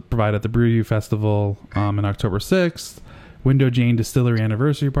also provide at the Brew You Festival on October 6th, Window Jane Distillery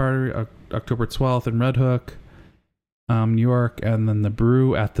Anniversary Party October 12th in Red Hook, New York, and then the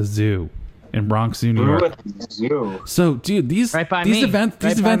Brew at the Zoo in Bronx Zoo, New York. Brew at the Zoo. So, dude, these events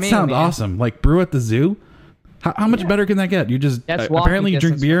me, sound man. awesome. Like Brew at the Zoo. How much better can that get? You just That's walking apparently you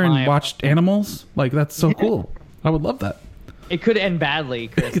drink distance beer from and my watch animals. Like that's so cool. I would love that. It could end badly,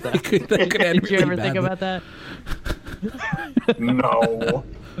 Chris. Though. That could end Did you really ever think badly. about that? No.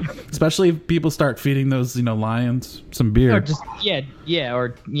 Especially if people start feeding those lions some beer. Or just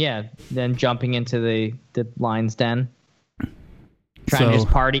then jumping into the lion's den, trying to So- just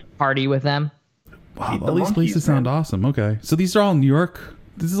party with them. Wow, Feed all the these monkeys, places sound man. awesome. Okay, so these are all New York.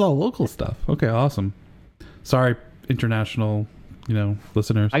 This is all local stuff. Okay, awesome. Sorry, international,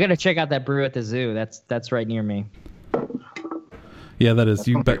 listeners. I gotta check out that brew at the zoo. That's right near me. Yeah, that is.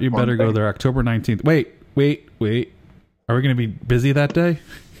 You better go there October 19th. Wait. Are we going to be busy that day?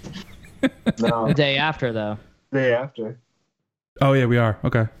 No. The day after, though. Day after. Oh yeah, we are.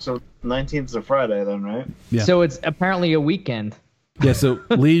 Okay. So 19th is a Friday then, right? Yeah. So it's apparently a weekend. Yeah, so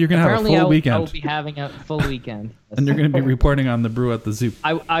Lee, you're going to have a Apparently, full I weekend. will be having a full weekend. And you're going to be reporting on the Brew at the Zoo.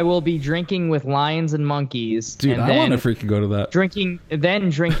 I will be drinking with lions and monkeys. Dude, and I want to freaking go to that.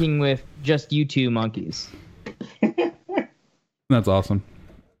 drinking with just you two monkeys. That's awesome.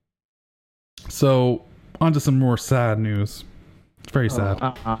 So, on to some more sad news. It's very sad.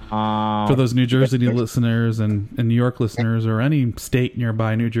 For those New Jersey listeners and New York listeners or any state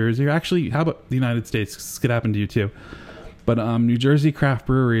nearby New Jersey, or actually, how about the United States? 'Cause this could happen to you too. But New Jersey craft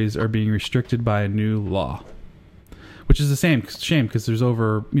breweries are being restricted by a new law, which is a shame because there's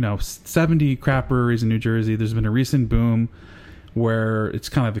over 70 craft breweries in New Jersey. There's been a recent boom where it's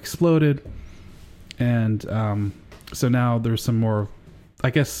kind of exploded, and so now there's some more. I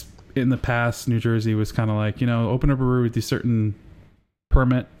guess in the past, New Jersey was kind of like open a brewery with a certain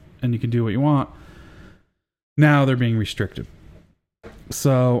permit and you can do what you want. Now they're being restricted.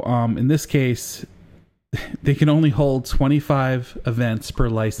 So in this case, they can only hold 25 events per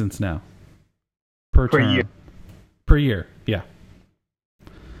license now. Per term. year. Per year, yeah.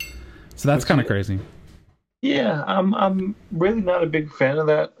 So that's kind of crazy. Yeah, I'm really not a big fan of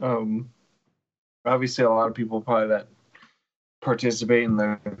that. Obviously, a lot of people probably that participate in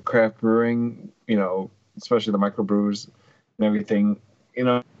the craft brewing, especially the microbrews and everything,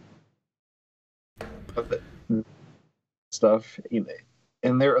 stuff.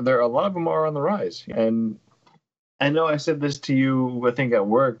 And there a lot of them are on the rise. And I know I said this to you, I think at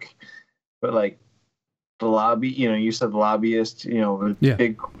work, but like the lobby, you said the lobbyists, Yeah.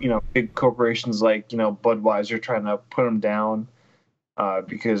 big corporations like Budweiser trying to put them down.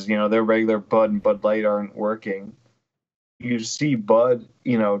 because their regular Bud and Bud Light aren't working. You see Bud,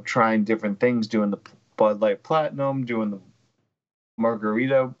 trying different things, doing the Bud Light Platinum, doing the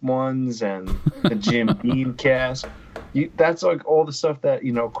margarita ones, and the Jim Beam cask. That's like all the stuff that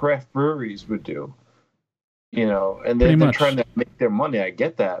craft breweries would do. And they're trying to make their money. I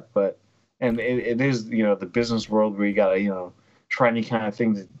get that, but it is the business world where you gotta try any kind of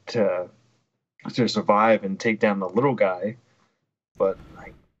thing to survive and take down the little guy. But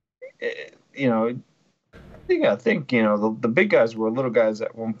you gotta think the big guys were little guys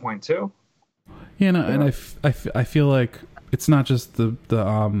at one point too. And I feel like it's not just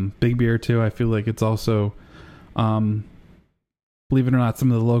the big beer too. I feel like it's also, believe it or not,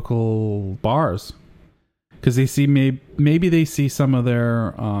 some of the local bars, because they see maybe they see some of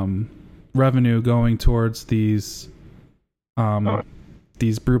their revenue going towards these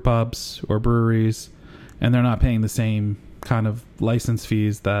brew pubs or breweries, and they're not paying the same kind of license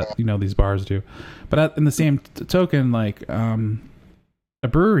fees that these bars do. But in the same token, like a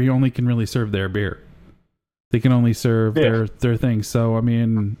brewery only can really serve their beer. They can only serve their things. So I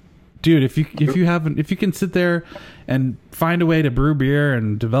mean, dude, if you can sit there and find a way to brew beer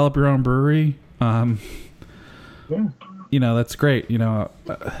and develop your own brewery, that's great.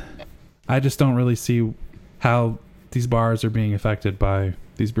 I just don't really see how these bars are being affected by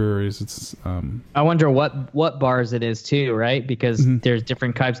these breweries. It's I wonder what bars it is too, right? Because there's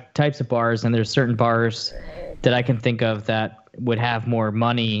different types of bars, and there's certain bars that I can think of that would have more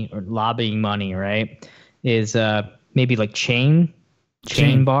money or lobbying money, right? Is maybe like chain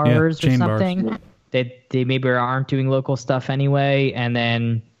bars or something. Bars. They maybe aren't doing local stuff anyway, and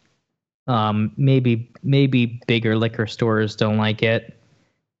then maybe bigger liquor stores don't like it.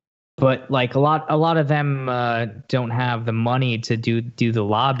 But like a lot of them don't have the money to do the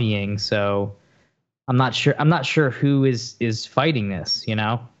lobbying, so I'm not sure who is fighting this.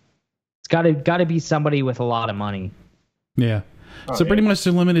 It's got to be somebody with a lot of money. Yeah. So pretty much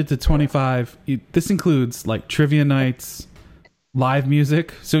they're limited to 25. This includes like trivia nights, live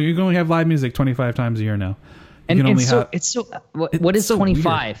music. So you can only have live music 25 times a year now. What is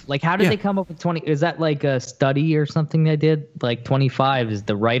 25? Weird. Like, how did they come up with 20? Is that like a study or something they did? Like 25 is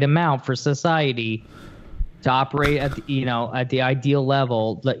the right amount for society to operate at the ideal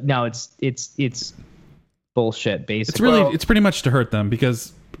level. Like, no, it's bullshit. Basically, it's pretty much to hurt them,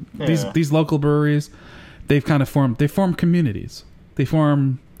 because these local breweries, they've kind of formed communities.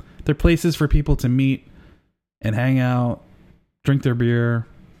 They're places for people to meet and hang out, drink their beer,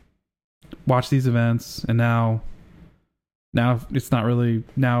 watch these events, and now it's not really,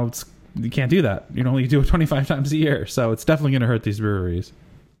 you can't do that. You can only do it 25 times a year, so it's definitely going to hurt these breweries.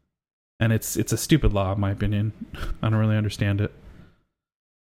 And it's a stupid law, in my opinion. I don't really understand it,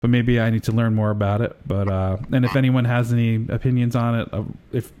 but maybe I need to learn more about it. But and if anyone has any opinions on it,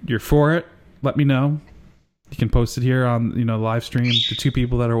 if you're for it, let me know. You can post it here on the live stream, the two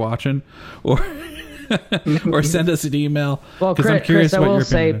people that are watching, or or send us an email. Well, Chris, I'm curious what your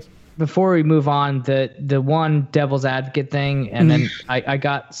opinion is. Before we move on, the one devil's advocate thing, and then I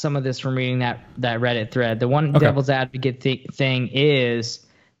got some of this from reading that Reddit thread. The one devil's advocate thing is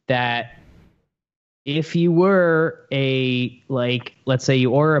that if you were let's say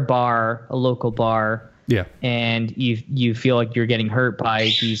you were a local bar, and you feel like you're getting hurt by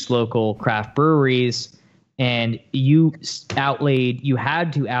these local craft breweries, and you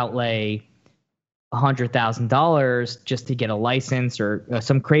had to outlay $100,000 just to get a license, or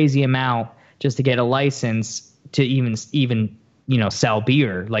some crazy amount just to get a license to even sell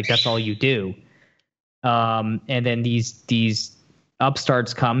beer. Like, that's all you do. And then these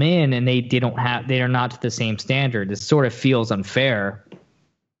upstarts come in, and they are not to the same standard. It sort of feels unfair,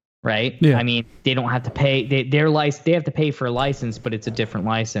 right? Yeah. I mean, they don't have to pay. They have to pay for a license, but it's a different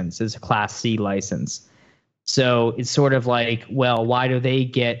license. It's a Class C license. So it's sort of like, well, why do they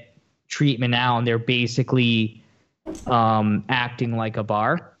get treatment now, and they're basically acting like a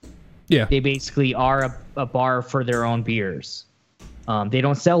bar? Yeah, they basically are a bar for their own beers. They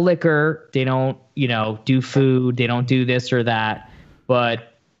don't sell liquor, they don't do food, they don't do this or that,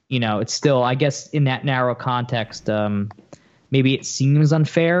 but it's still, I guess, in that narrow context, maybe it seems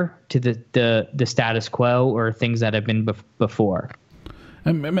unfair to the status quo or things that have been before.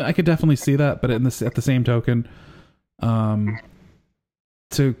 I mean, I could definitely see that, but at the same token,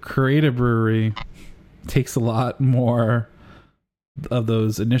 to create a brewery takes a lot more of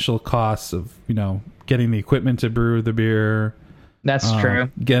those initial costs of getting the equipment to brew the beer. That's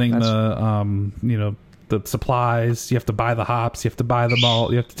true. Getting the supplies. You have to buy the hops. You have to buy the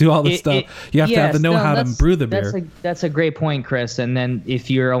malt. You have to do all this stuff. You have to have the know-how to brew the beer. That's a great point, Chris. And then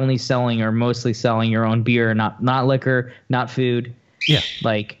if you're only selling or mostly selling your own beer, not liquor, not food, Yeah.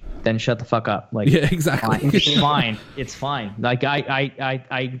 like then shut the fuck up. Like Yeah, exactly. fine. It's fine. It's fine. Like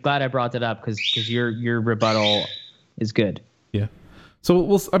I'm glad I brought that up because your rebuttal is good. Yeah.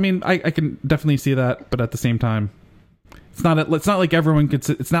 So I mean, I can definitely see that, but at the same time, it's not like everyone gets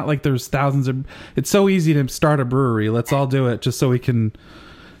it. It's not like there's thousands of. It's so easy to start a brewery. Let's all do it just so we can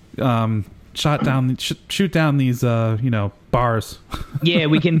shoot down these bars. Yeah,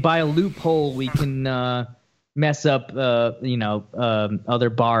 we can buy a loophole. We can mess up other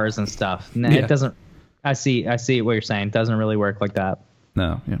bars and stuff. And It doesn't. I see what you're saying. It doesn't really work like that.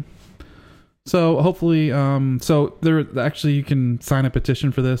 No. Yeah. So hopefully, so there actually you can sign a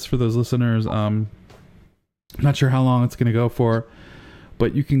petition for this for those listeners. I'm not sure how long it's going to go for,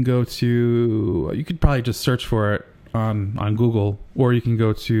 but you can go to. You could probably just search for it on Google, or you can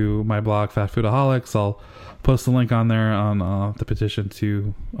go to my blog Fat Foodaholics. I'll post the link on there on the petition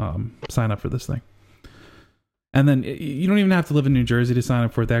to sign up for this thing. And then you don't even have to live in New Jersey to sign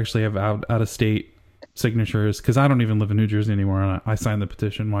up for it. They actually have out of state signatures because I don't even live in New Jersey anymore, and I signed the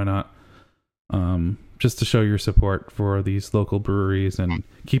petition. Why not? Just to show your support for these local breweries and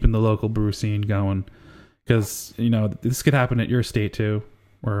keeping the local brew scene going, because this could happen at your state too,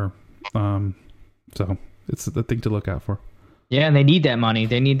 or so it's the thing to look out for. Yeah, and they need that money.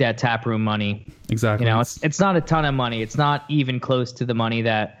 They need that taproom money. Exactly. It's not a ton of money. It's not even close to the money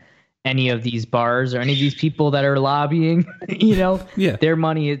that any of these bars or any of these people that are lobbying. Yeah, their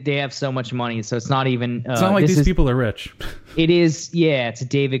money. They have so much money, so it's not even. It's not like these people are rich. It is. Yeah, it's a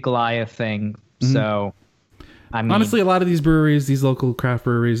David Goliath thing. Mm-hmm. So, I mean, honestly, a lot of these breweries, these local craft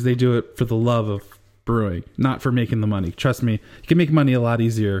breweries, they do it for the love of brewing, not for making the money. Trust me, you can make money a lot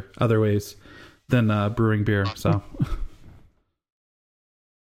easier other ways than brewing beer. So,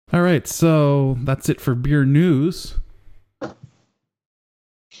 all right, so that's it for beer news.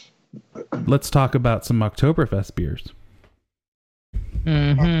 Let's talk about some Oktoberfest beers.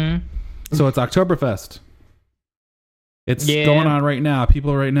 Mm-hmm. So it's Oktoberfest. It's going on right now.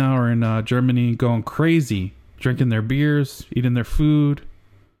 People right now are in Germany going crazy, drinking their beers, eating their food,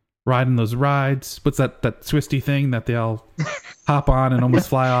 riding those rides. What's that twisty thing that they all hop on and almost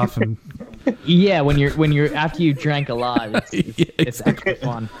fly off? And yeah, when you're after you drank a lot, it's exactly. extra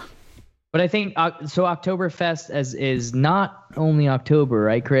fun. But I think so. Oktoberfest is not only October,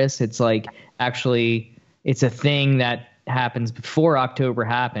 right, Chris? It's like actually it's a thing that happens before October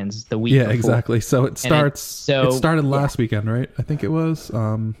happens. The week. Yeah, before. exactly. So it starts. It started last weekend, right? I think it was.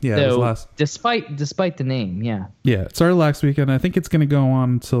 Yeah, it was last. Despite the name, yeah. Yeah, it started last weekend. I think it's going to go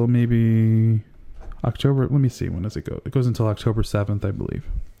on until maybe October. Let me see. When does it go? It goes until October 7th, I believe.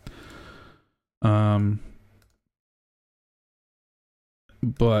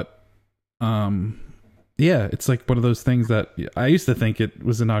 But. Yeah, it's like one of those things that I used to think it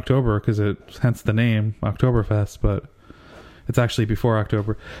was in October because hence the name Oktoberfest, but it's actually before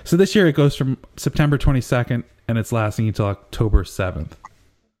October. So this year it goes from September 22nd and it's lasting until October 7th.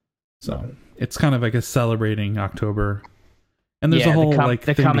 So it's kind of, I guess, celebrating October. And there's a whole the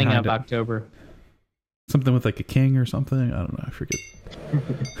thing coming behind up it. October. Something with like a king or something. I don't know. I forget.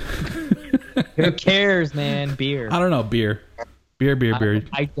 Who cares, man? Beer. I don't know. Beer.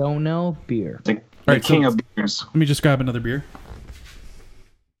 I don't know. Beer. The king of beers. Let me just grab another beer.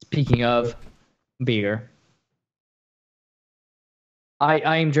 Speaking of beer,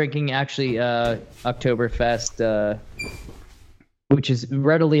 I am drinking actually Oktoberfest, which is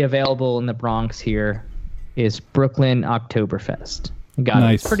readily available in the Bronx here, is Brooklyn Oktoberfest.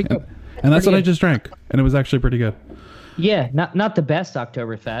 Nice. It's pretty good. And that's what I just drank, and it was actually pretty good. Yeah, not the best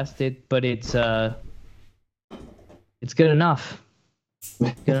Oktoberfest, but it's good enough.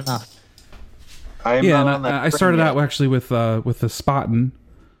 Good enough. I started out actually with the Spaten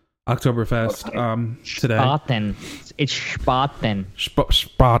Oktoberfest today. Spaten. It's Spaten.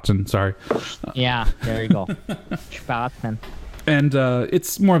 Spaten, sorry. Yeah, there you go. Spaten. And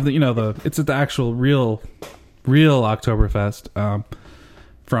it's more of the it's the actual real Oktoberfest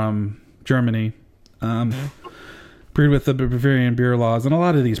from Germany. Brewed with the Bavarian beer laws, and a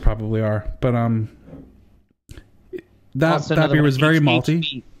lot of these probably are, but that beer was very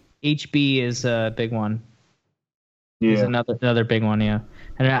malty. HB is a big one. Yeah, is another big one. Yeah,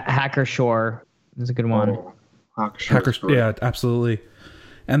 and Hacker Shore is a good one. Hacker Shore. Yeah, absolutely.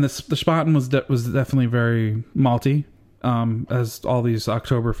 And the Spaten was definitely very malty, as all these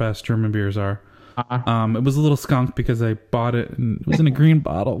Oktoberfest German beers are. It was a little skunked because I bought it and it was in a green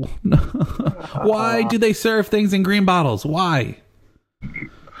bottle. Why do they serve things in green bottles? Why?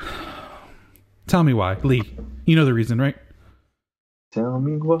 Tell me why, Lee. You know the reason, right? Tell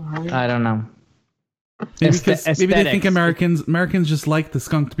me why. I don't know. Maybe they think Americans just like the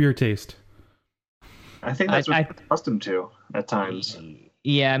skunked beer taste. I think that's what I'm accustomed to at times.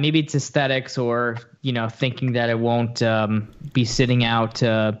 Yeah, maybe it's aesthetics, or thinking that it won't be sitting out,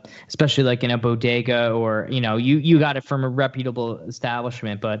 especially like in a bodega, or you got it from a reputable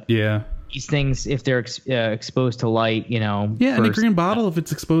establishment. But Yeah. these things, if they're exposed to light, Yeah, and a green bottle, if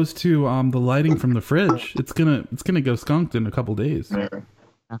it's exposed to the lighting from the fridge, it's gonna go skunked in a couple days. Yeah.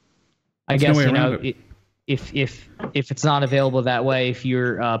 I guess if it's not available that way, if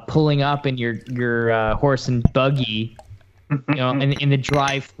you're pulling up in your horse and buggy, in the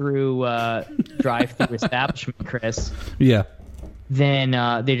drive-through establishment, Chris. Yeah. Then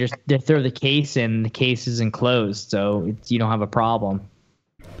they throw the case in. The case is enclosed, so you don't have a problem.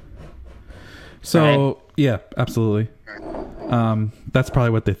 So Right. Yeah, absolutely. That's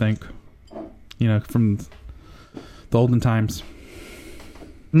probably what they think. From the olden times.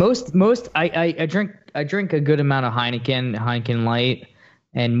 Most I drink a good amount of Heineken Light,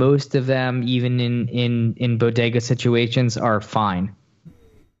 and most of them, even in bodega situations, are fine.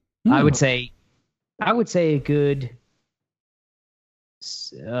 I would say a good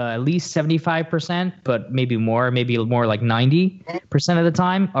at least 75%, but maybe more like 90% of the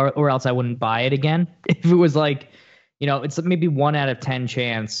time, or else I wouldn't buy it again. If it was like, it's maybe 1 out of 10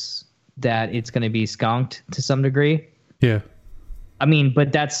 chance that it's going to be skunked to some degree. Yeah. I mean,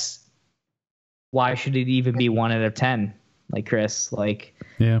 but why should it even be 1 out of 10? Like, Chris,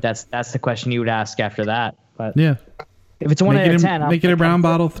 yeah, that's the question you would ask after that. But yeah, if it's 1 out of 10, make it a brown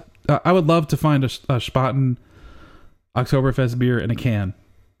bottle. I would love to find a Spaten Oktoberfest beer in a can.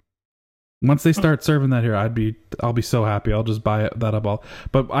 Once they start serving that here, I'll be so happy. I'll just buy that up all.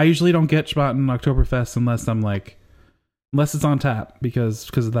 But I usually don't get Spaten Oktoberfest unless it's on tap because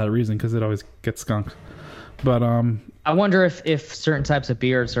of that reason, because it always gets skunked. But I wonder if certain types of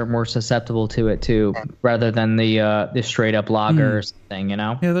beers are more susceptible to it too, rather than the straight up lagers thing.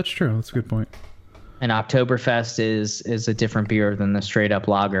 Yeah, that's true. That's a good point. And Oktoberfest is a different beer than the straight up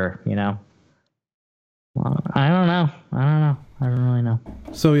lager. Well, I don't know. I don't really know.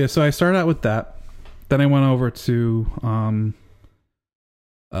 So yeah, so I started out with that. Then I went over to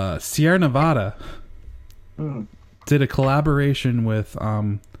Sierra Nevada. Did a collaboration with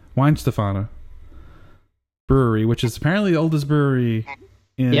Weinstefana Brewery, which is apparently the oldest brewery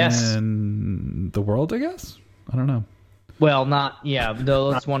in the world, I guess. I don't know. Well, not yeah. The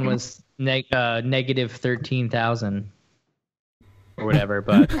oldest one was negative 13,000 or whatever,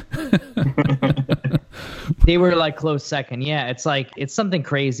 but they were like close second. Yeah, it's something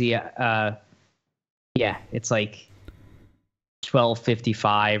crazy. Yeah, it's like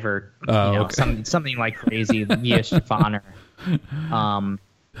 1255 or okay. something like crazy. Stefan.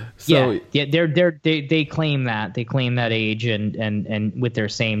 So they claim that age, and with their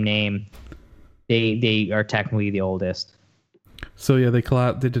same name, they are technically the oldest. So yeah, they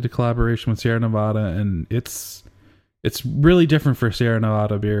did a collaboration with Sierra Nevada, and it's really different for Sierra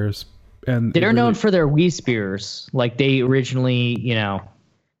Nevada beers, and they're known for their Weiss beers. Like they originally,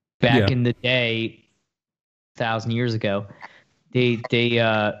 back in the day, 1,000 years ago, they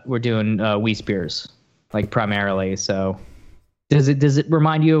were doing Weiss beers, like primarily. So. Does it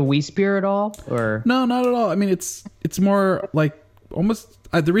remind you of Weiss beer at all, or no, not at all? I mean, it's more like almost.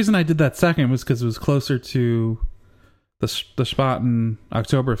 The reason I did that second was because it was closer to the Spaten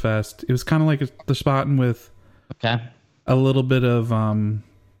Oktoberfest. It was kind of like the Spaten with a little bit of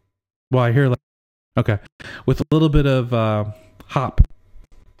Well, I hear with a little bit of hop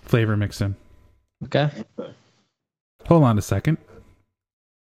flavor mixed in. Okay. Hold on a second.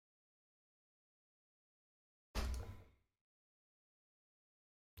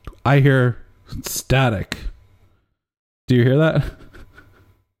 I hear static. Do you hear that?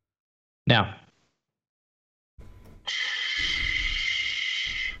 No.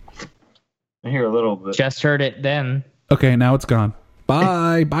 I hear a little bit. Just heard it then. Okay, now it's gone.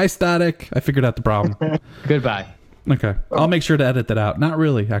 Bye. Bye, static. I figured out the problem. Goodbye. Okay. I'll make sure to edit that out. Not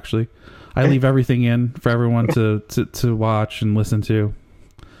really, actually. I leave everything in for everyone to watch and listen to.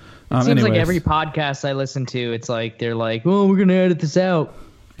 Seems like every podcast I listen to, it's like they're like, "Oh, we're gonna edit this out."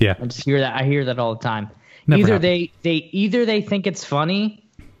 Yeah, I just hear that. I hear that all the time. Never Either they think it's funny,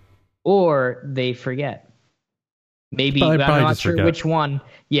 or they forget. Maybe I'm not sure forget. which one.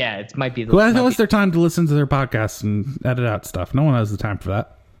 Yeah, it might be. Who has their time to listen to their podcasts and edit out stuff? No one has the time for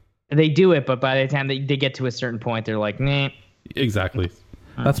that. They do it, but by the time they get to a certain point, they're like, "Nah." Exactly.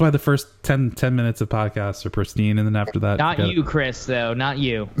 That's why the first 10 minutes of podcasts are pristine, and then after that, not you, Chris, though. Not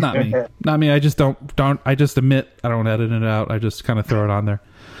you. Not me. Not me. I just don't. I just admit I don't edit it out. I just kind of throw it on there.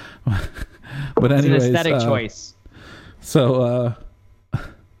 But anyways, it's an aesthetic choice. So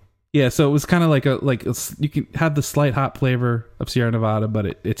Yeah, so it was kind of you can have the slight hop flavor of Sierra Nevada, but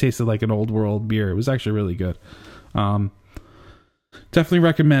it tasted like an old world beer. It was actually really good. Definitely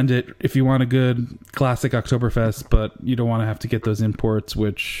recommend it if you want a good classic Oktoberfest, but you don't want to have to get those imports,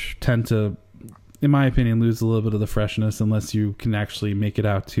 which tend to, in my opinion, lose a little bit of the freshness unless you can actually make it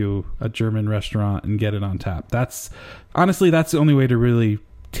out to a German restaurant and get it on tap. That's the only way to really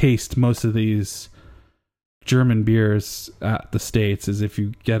taste most of these German beers at the States is if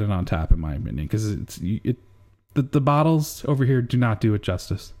you get it on tap, in my opinion, because the bottles over here do not do it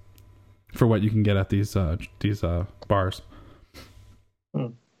justice for what you can get at these bars. I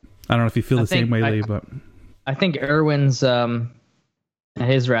don't know if you feel the same way, Lee, but I think Irwin's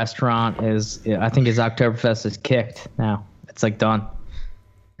his restaurant is. I think his Oktoberfest is kicked now. It's like done.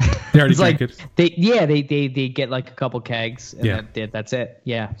 They already drank it. They get like a couple kegs and that's it.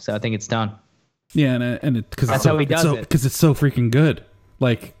 Yeah, so I think it's done. Yeah, and because that's how he does it. Because it's so freaking good.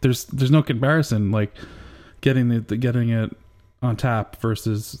 Like there's no comparison. Like getting it on tap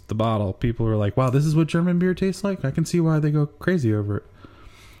versus the bottle. People are like, "Wow, this is what German beer tastes like." I can see why they go crazy over it.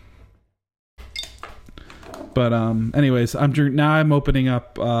 But anyways, I'm opening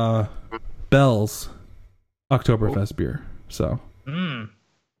up Bell's Oktoberfest beer. So I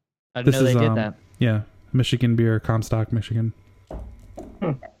didn't know they did that. Yeah, Michigan beer, Comstock, Michigan.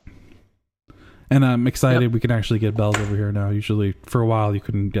 And I'm excited we can actually get Bell's over here now. Usually, for a while, you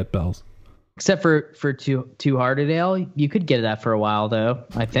couldn't get Bell's. Except for Two Hearted Ale, you could get that for a while, though.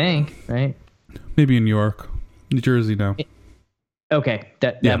 I think, right? Maybe in New York, New Jersey, no. Okay,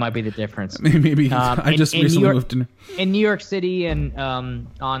 that might be the difference. Maybe I just recently moved in New York City and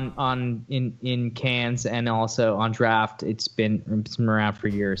in cans and also on draft. It's been around for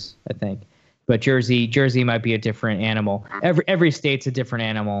years, I think. But Jersey might be a different animal. Every state's a different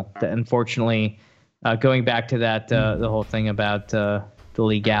animal. Unfortunately, going back to that the whole thing about the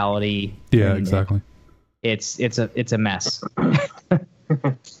legality. Yeah, exactly. It's a mess.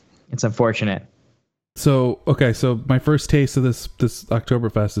 It's unfortunate. So my first taste of this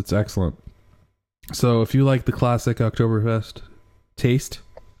Oktoberfest, it's excellent. So if you like the classic Oktoberfest taste,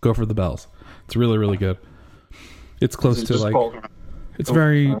 go for the Bell's. It's really, really good. It's close to it's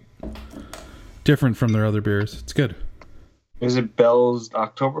very different from their other beers. It's good. Is it Bell's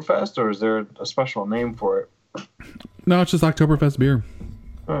Oktoberfest or is there a special name for it? No, it's just Oktoberfest beer.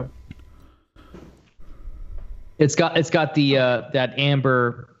 Huh. It's got the that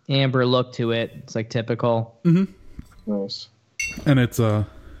amber look to it. It's like typical. Mm-hmm. Nice. And it's yep.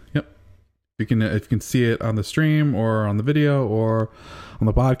 If you can see it on the stream or on the video or on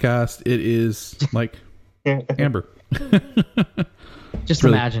the podcast, it is like amber. Just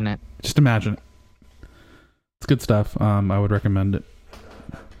really, imagine it. Just imagine it. It's good stuff. I would recommend it.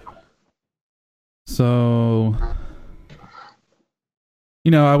 So,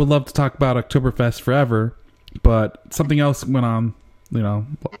 I would love to talk about Oktoberfest forever, but something else went on,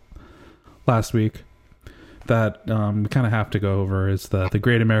 last week that we kind of have to go over is the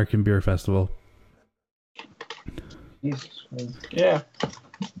Great American Beer Festival. Yeah.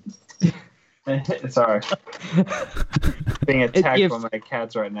 Sorry. Being attacked by my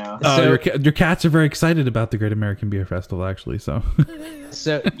cats right now. Your cats are very excited about the Great American Beer Festival, actually. So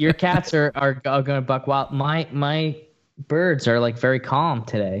your cats are going to buck wild. My birds are like very calm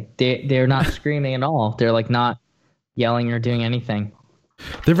today. They're not screaming at all. They're like not yelling or doing anything.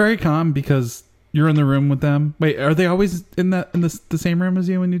 They're very calm because you're in the room with them. Wait, are they always in the same room as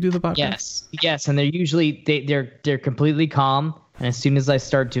you when you do the podcast? Yes, and they're usually they're completely calm. And as soon as I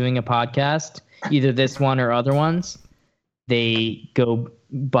start doing a podcast, either this one or other ones, they go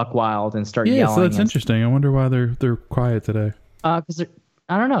buck wild and start yelling. Yeah, so that's interesting. I wonder why they're quiet today. Because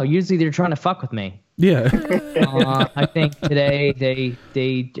I don't know. Usually they're trying to fuck with me. Yeah. I think today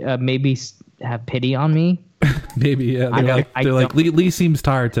they maybe have pity on me. Maybe, yeah. They're like Lee seems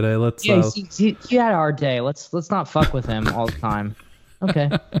tired today. Let's. Yeah, he had a hard day. Let's not fuck with him all the time. Okay.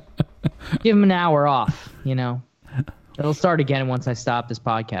 Give him an hour off. It'll start again once I stop this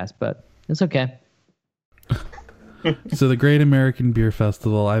podcast, but it's okay. So the Great American Beer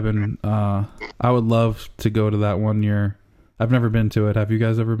Festival, I would love to go to that one year. I've never been to it. Have you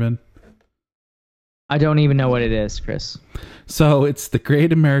guys ever been? I don't even know what it is, Chris. So it's the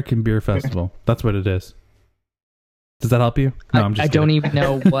Great American Beer Festival. That's what it is. Does that help you? No, I'm just kidding. I don't even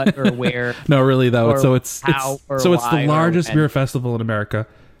know what or where. No, really though. So it's the largest beer festival in America,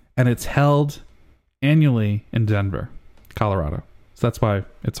 and it's held annually in Denver, Colorado. So that's why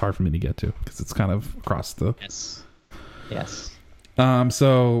it's hard for me to get to, because it's kind of across the. Yes.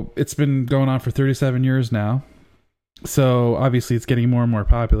 So it's been going on for 37 years now. So obviously it's getting more and more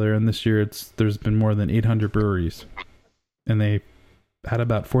popular, and this year there's been more than 800 breweries, and they had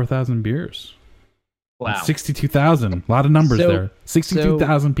about 4,000 beers. Wow. 62,000. A lot of numbers there.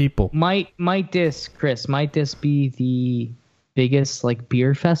 62,000 people. Might this be the biggest like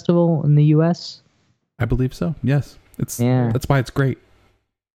beer festival in the U.S.? I believe so. Yes. That's why it's great.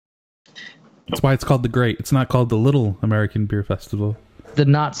 That's why it's called the Great. It's not called the Little American Beer Festival. The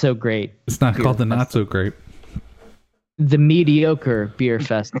not so great. It's not called the Not So Great. The mediocre beer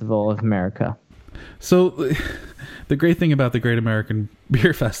festival of America. So the great thing about the Great American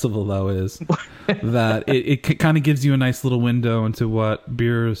Beer Festival, though, is that it kind of gives you a nice little window into what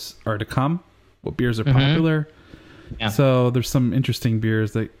beers are to come, what beers are popular. Yeah. So there's some interesting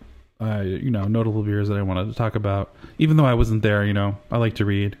beers that, notable beers that I wanted to talk about. Even though I wasn't there, I like to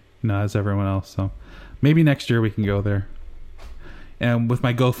read, as everyone else. So maybe next year we can go there. And with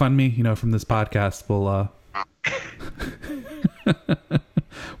my GoFundMe, from this podcast,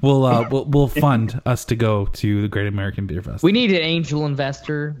 we'll fund us to go to the Great American Beer Festival. We need an angel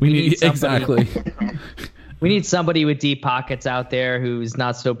investor. We need somebody, exactly. We need somebody with deep pockets out there who's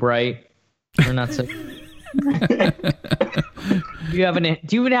not so bright or not so. Do you have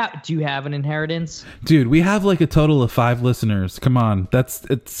an inheritance? Dude, we have like a total of 5 listeners. Come on, that's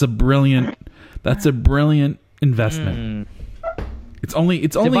a brilliant investment. It's only going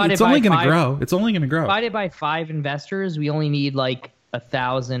to grow. It's only going to grow. Divided by 5 investors, we only need like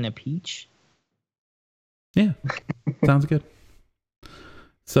 1,000 apiece. Yeah, sounds good.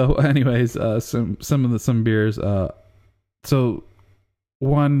 So, anyways, some beers. So,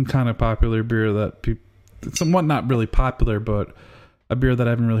 one kind of popular beer that people, somewhat not really popular, but a beer that I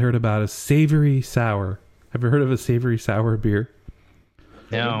haven't really heard about is Savory Sour. Have you heard of a Savory Sour beer?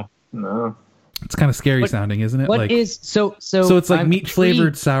 No. It's kind of scary sounding, isn't it? So it's like meat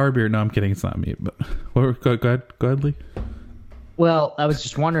flavored sour beer. No, I'm kidding. It's not meat. But go ahead, Lee. Well, I was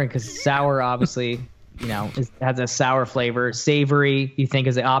just wondering because sour, obviously, has a sour flavor. Savory, you think,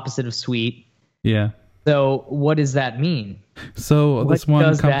 is the opposite of sweet. Yeah. So what does that mean? So this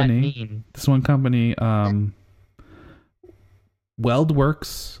one company,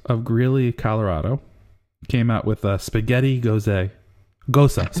 Weldworks of Greeley, Colorado, came out with a spaghetti Gosa.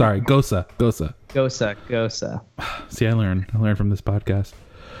 See, I learned from this podcast.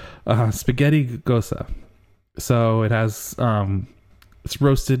 Spaghetti Gosa. So it has it's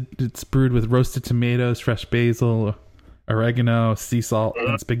roasted. It's brewed with roasted tomatoes, fresh basil, oregano, sea salt,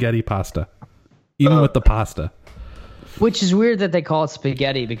 and spaghetti pasta. Even with the pasta. Which is weird that they call it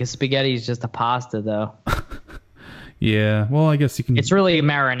spaghetti because spaghetti is just a pasta, though. Yeah, well, I guess you can. It's really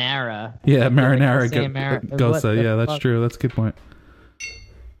marinara. Yeah, marinara Gosa. Yeah, that's true. That's a good point.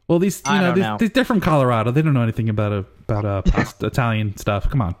 Well, these they're from Colorado. They don't know anything about pasta, Italian stuff.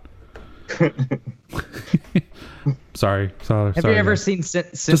 Come on. Sorry. Have you ever seen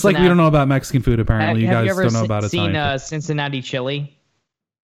Cincinnati? Just like we don't know about Mexican food, apparently you guys don't know about Italian. Have you ever seen Cincinnati chili?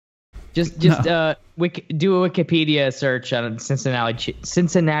 Just do a Wikipedia search on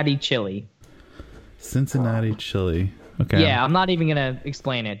Cincinnati chili. Cincinnati chili. Okay. Yeah, I'm not even gonna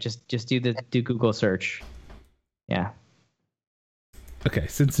explain it. Just do Google search. Yeah. Okay,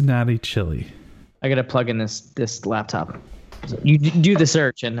 Cincinnati chili. I gotta plug in this laptop. So you do the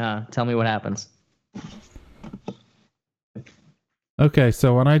search and tell me what happens. Okay,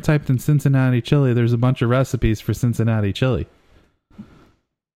 so when I typed in Cincinnati chili, there's a bunch of recipes for Cincinnati chili.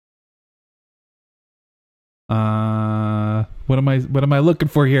 What am I looking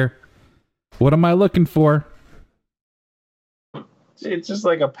for here? What am I looking for? It's just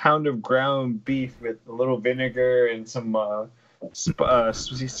like a pound of ground beef with a little vinegar and some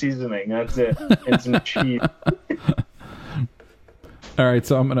seasoning. That's it. It's some cheese. All right,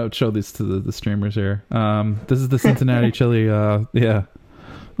 so I'm gonna show this to the streamers here. This is the Cincinnati chili. Yeah.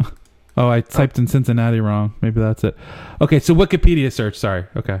 Oh, I typed in Cincinnati wrong. Maybe that's it. Okay, so Wikipedia search. Sorry.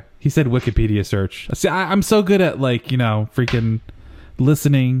 Okay, he said Wikipedia search. See, I'm so good at freaking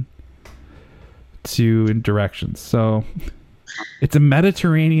listening to directions. So it's a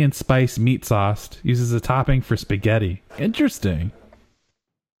Mediterranean spice meat sauce. Uses a topping for spaghetti. Interesting.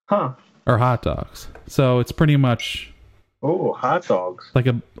 Huh. Or hot dogs. So it's pretty much. Oh, hot dogs. Like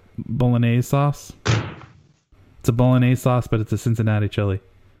a bolognese sauce. It's a bolognese sauce, but it's a Cincinnati chili.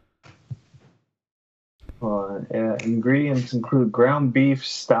 Ingredients include ground beef,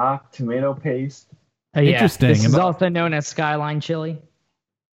 stock, tomato paste. Interesting. This is also known as Skyline chili.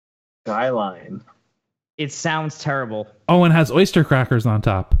 Skyline. It sounds terrible. Oh, and has oyster crackers on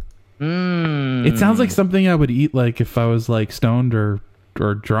top. It sounds like something I would eat if I was stoned or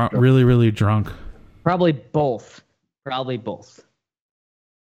drunk, really, really drunk. Probably both.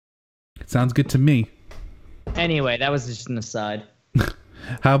 It sounds good to me. Anyway, that was just an aside.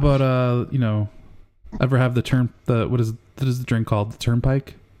 How about ever have the is the drink called? The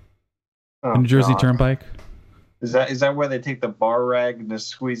Turnpike? Oh, The New Jersey God. Turnpike? Is that where they take the bar rag and just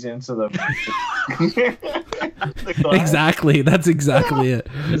squeeze it into the, the glass? Exactly. That's exactly it.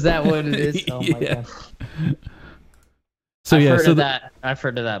 Is that what it is? Oh my Yeah. god. So I've yeah, heard so of that. I've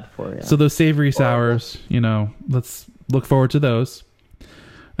heard of that before. Yeah. so those savory sours, let's look forward to those.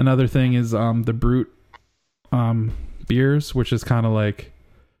 Another thing is the Brut beers, which is kind of like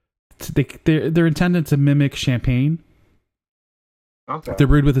they're intended to mimic champagne. Okay. They're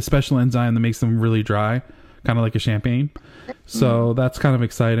brewed with a special enzyme that makes them really dry, kind of like a champagne. So that's kind of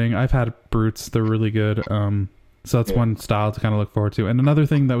exciting. I've had Bruts; they're really good. So that's one style to kind of look forward to. And another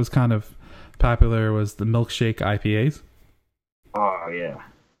thing that was kind of popular was the milkshake IPAs. Oh yeah.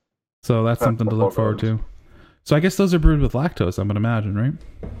 So that's something to look forward to. So I guess those are brewed with lactose, I would imagine, right?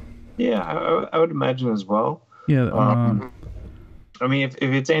 Yeah, I would imagine as well. Yeah. I mean, if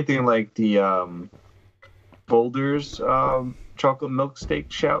it's anything like the Boulder's chocolate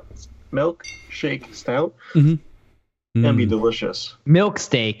milkshake stout, that'd be delicious. Milk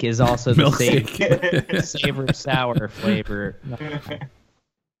steak is also the Milk same steak. savory sour flavor.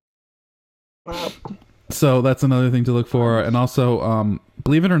 So that's another thing to look for. And also,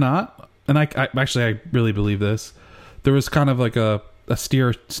 believe it or not, and I really believe this, there was kind of like a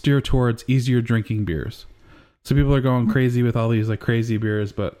steer towards easier drinking beers. So people are going crazy with all these like crazy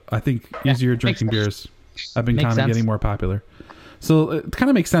beers, but I think easier drinking beers have been kind of getting more popular. So it kind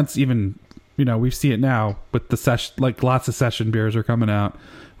of makes sense. Even we see it now with the session, like lots of session beers are coming out,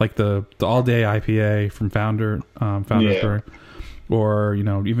 like the all day IPA from Founder's Brewing, or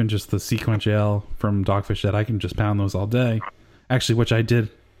even just the Sequence Ale from Dogfish Head. I can just pound those all day. Actually, which I did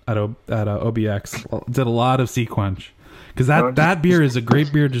at OBX. Did a lot of Sequence because that beer is a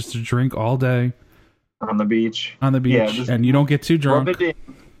great beer just to drink all day. On the beach, and you don't get too drunk.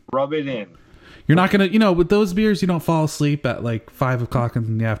 Rub it in. You're not gonna, with those beers, you don't fall asleep at like 5 o'clock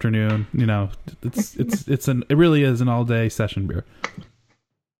in the afternoon. It really is an all day session beer.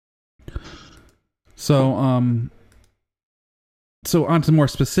 So on to more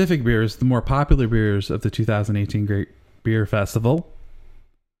specific beers, the more popular beers of the 2018 Great Beer Festival.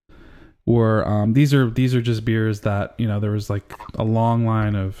 Or these are just beers that there was like a long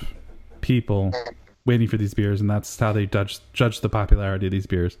line of people waiting for these beers, and that's how they judge the popularity of these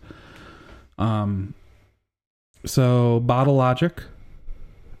beers. So Bottle Logic,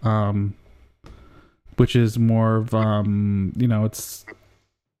 which is more of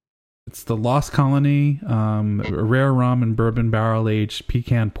it's the Lost Colony, rare rum and bourbon barrel aged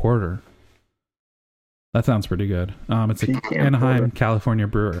pecan porter. That sounds pretty good. It's an Anaheim, porter. California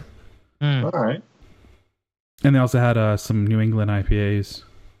brewer. All right. And they also had some New England IPAs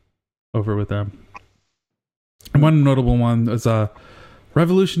over with them. And one notable one is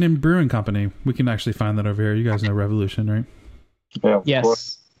Revolution in Brewing Company. We can actually find that over here. You guys know Revolution, right? Yeah.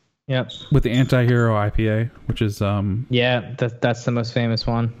 Yes. Yep. With the Anti-Hero IPA, which is that's the most famous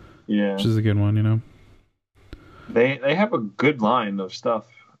one. Yeah. Which is a good one, They have a good line of stuff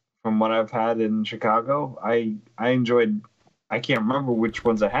from what I've had in Chicago. I enjoyed. I can't remember which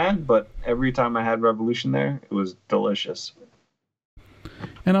ones I had, but every time I had Revolution there, it was delicious.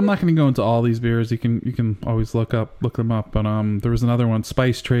 And I'm not going to go into all these beers. You can always look them up. But there was another one,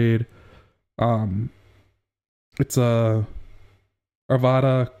 Spice Trade. It's a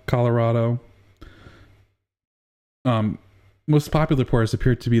Arvada, Colorado. Most popular pours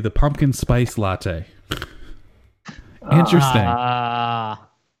appear to be the pumpkin spice latte. Interesting.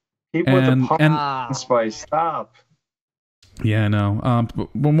 Keep with the pumpkin spice. Stop. Yeah, I know.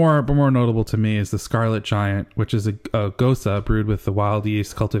 But more notable to me is the Scarlet Giant, which is a Gosa brewed with the wild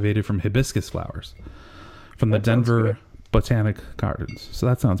yeast cultivated from hibiscus flowers from the Denver Botanic Gardens. So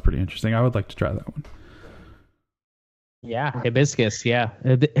that sounds pretty interesting. I would like to try that one. Yeah, hibiscus. Yeah,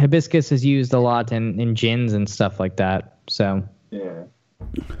 hibiscus is used a lot in gins and stuff like that. So yeah.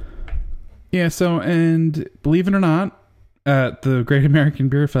 So, and believe it or not, at the Great American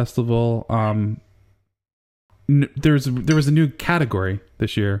Beer Festival, there was a new category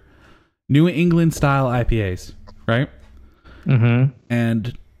this year, New England style IPAs, right? Mm-hmm.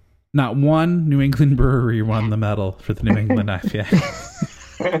 And not one New England brewery won the medal for the New England IPA.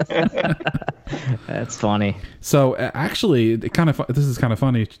 That's funny. So actually, this is kind of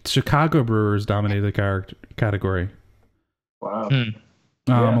funny. Chicago brewers dominated the category. Wow.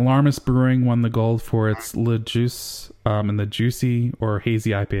 Alarmist Brewing won the gold for its Le Juice in the juicy or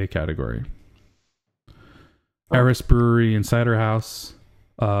hazy IPA category. Eris Brewery and Cider House,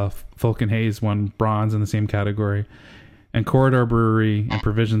 Folk and Haze won bronze in the same category, and Corridor Brewery and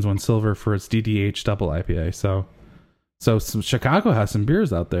Provisions won silver for its DDH double IPA. So So Chicago has some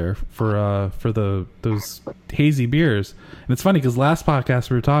beers out there for those hazy beers. And it's funny because last podcast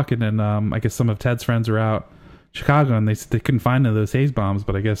we were talking, and I guess some of Ted's friends were out Chicago, and they couldn't find none of those haze bombs,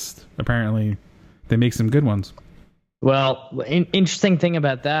 but I guess apparently they make some good ones. Well, interesting thing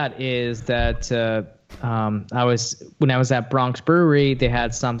about that is that when I was at Bronx Brewery, they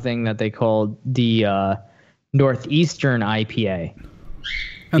had something that they called the Northeastern IPA,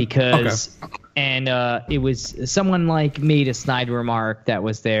 because it was someone like made a snide remark that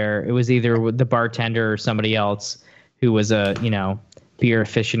was there. It was either the bartender or somebody else who was a beer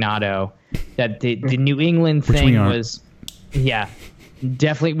aficionado, that the New England thing was, yeah.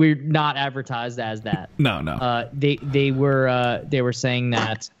 Definitely, we're not advertised as that. No. They were saying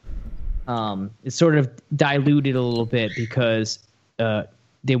that it's sort of diluted a little bit because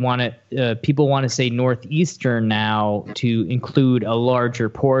people want to say Northeastern now to include a larger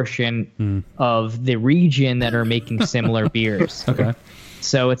portion of the region that are making similar beers. Okay.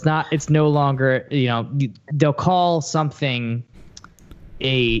 So it's no longer, they'll call something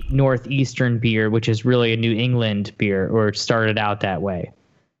a Northeastern beer, which is really a New England beer, or it started out that way.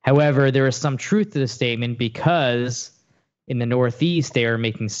 However, there is some truth to the statement because in the Northeast, they are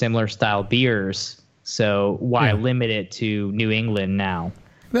making similar style beers. So why limit it to New England now?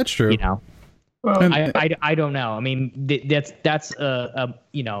 That's true. Well, I don't know. I mean, that's a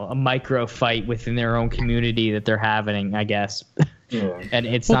micro fight within their own community that they're having, I guess. Yeah. And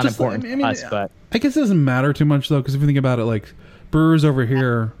it's not important to us, but I guess it doesn't matter too much though, because if you think about it, like brewers over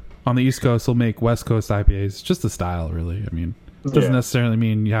here on the East Coast will make West Coast IPAs. It's just the style, really. I mean, it doesn't necessarily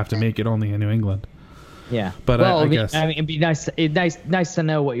mean you have to make it only in New England. Yeah. But I guess it'd be nice to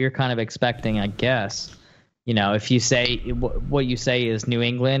know what you're kind of expecting, I guess. If you say what you say is New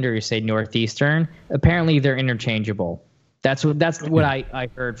England or you say Northeastern, apparently they're interchangeable. That's what I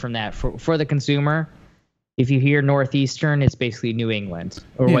heard from that. For the consumer, if you hear Northeastern, it's basically New England,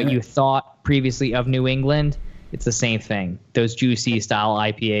 or what you thought previously of New England. It's the same thing. Those juicy style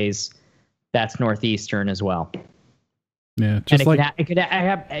IPAs, that's Northeastern as well. Yeah, just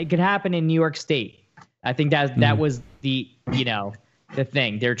it could happen in New York State. I think that was the the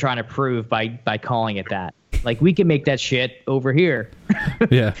thing they're trying to prove by calling it that. Like, we can make that shit over here.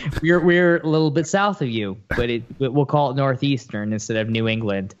 Yeah, we're a little bit south of you, but we'll call it Northeastern instead of New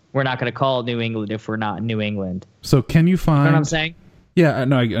England. We're not going to call it New England if we're not in New England. So can you find? You know what I'm saying? Yeah,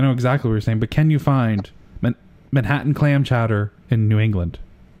 no, I know exactly what you're saying. But can you find Manhattan clam chowder in New England?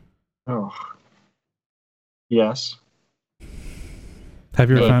 Oh, yes. Have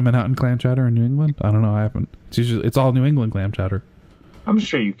you ever found Manhattan clam chowder in New England? I don't know. I haven't. It's all New England clam chowder. I'm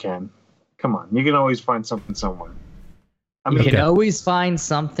sure you can. Come on, you can always find something somewhere. You can always find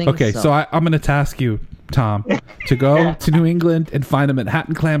something. Okay, so I'm going to task you, Tom, to go to New England and find a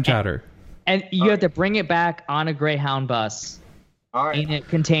Manhattan clam chowder. And you have to bring it back on a Greyhound bus in a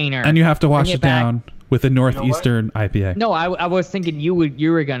container. And you have to wash it down with a Northeastern IPA. No, I was thinking you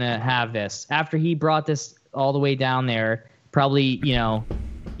were going to have this. After he brought this all the way down there, probably,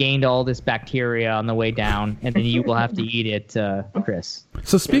 gained all this bacteria on the way down, and then you will have to eat it, Chris.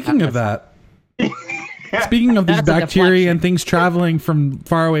 So speaking of that, speaking of these bacteria and things traveling from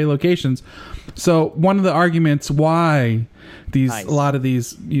faraway locations, so one of the arguments why a lot of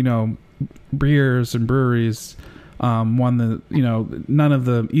these, beers and breweries won the, none of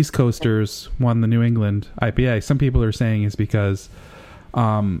the East Coasters won the New England IPA. Some people are saying is because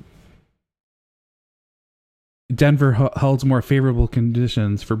Denver holds more favorable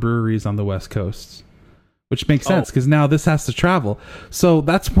conditions for breweries on the West Coast, which makes sense because now this has to travel. So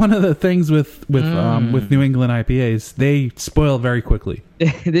that's one of the things with New England IPAs. They spoil very quickly.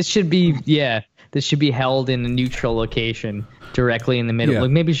 This should be held in a neutral location directly in the middle.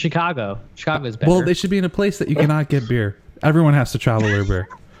 Like maybe Chicago. Chicago's better. Well, they should be in a place that you cannot get beer. Everyone has to travel their beer.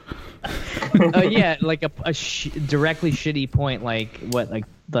 Like a directly shitty point, like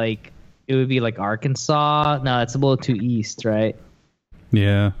it would be like Arkansas. No, it's a little too east, right?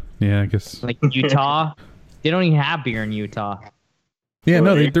 Yeah, I guess. Like Utah. They don't even have beer in Utah. Yeah,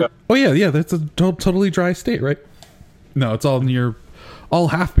 that's a totally dry state, right? No, it's all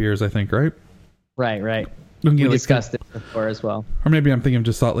half beers, I think, right? Right. We discussed it before as well. Or maybe I'm thinking of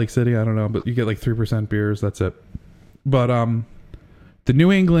just Salt Lake City. I don't know, but you get like 3% beers. That's it. But the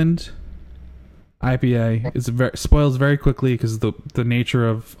New England IPA spoils very quickly because of the nature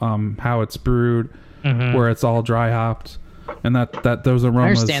of how it's brewed, where it's all dry hopped, and that those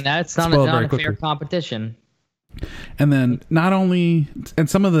aromas. I understand that it's not a fair competition. And then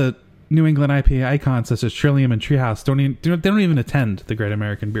some of the New England IPA icons such as Trillium and Treehouse don't even attend the Great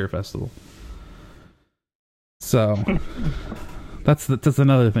American Beer Festival. So that's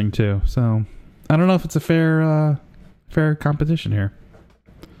another thing too. So I don't know if it's a fair fair competition here.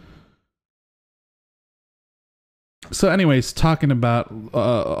 So anyways, talking about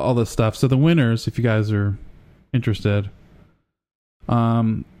all this stuff. So the winners, if you guys are interested,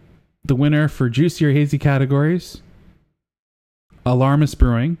 the winner for juicier hazy categories, Alarmist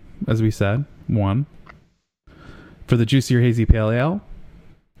Brewing, as we said, won. For the juicier hazy pale ale,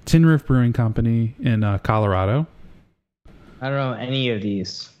 Tin Roof Brewing Company in Colorado. I don't know any of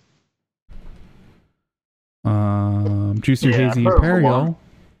these. Juicier hazy imperial,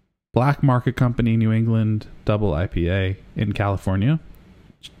 Black Market Company New England Double IPA in California,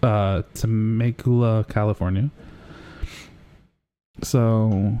 Temecula, California.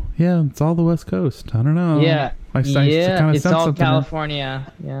 So yeah, it's all the West Coast. I don't know. Yeah, it's all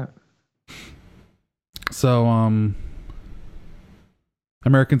California. Yeah. So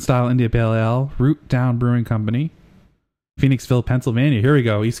American Style India Pale Ale, Root Down Brewing Company, Phoenixville, Pennsylvania. Here we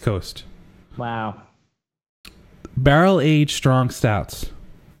go, East Coast. Wow. Barrel aged strong stouts.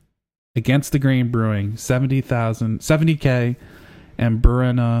 Against the Grain Brewing, 70K, and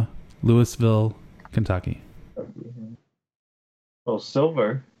Burena, Louisville, Kentucky. Oh,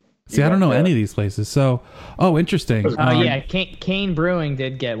 silver. See, I don't know any of these places. So, interesting. Oh, yeah. Kane Brewing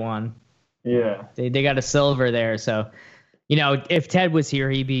did get one. Yeah. They got a silver there. So, if Ted was here,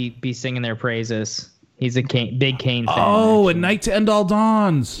 he'd be singing their praises. He's a big Kane fan. Oh, A Night to End All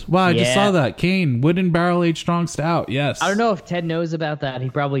Dawns. Wow, I just saw that. Kane, wooden barrel aged strong stout. Yes. I don't know if Ted knows about that. He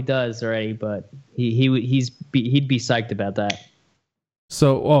probably does already, but he'd be psyched about that.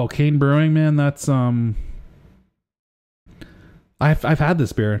 So, Kane Brewing, man, that's I've had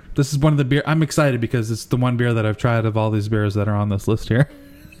this beer. This is one of the beer. I'm excited because it's the one beer that I've tried of all these beers that are on this list here.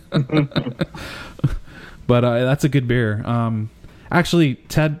 But that's a good beer. Actually,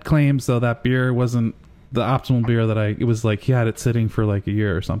 Ted claims though that beer wasn't the optimal beer it was like he had it sitting for like a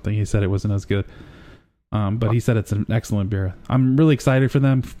year or something. He said it wasn't as good. But he said it's an excellent beer. I'm really excited for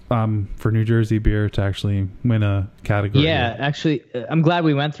them for New Jersey beer to actually win a category. Yeah, actually, I'm glad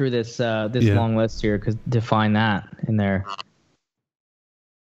we went through this long list here to find that in there.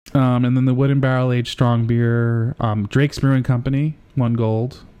 And then the wooden barrel aged strong beer, Drake's Brewing Company won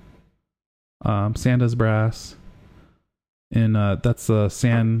gold. Santa's Brass, and that's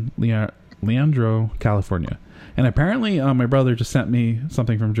San Leandro, California. And apparently, my brother just sent me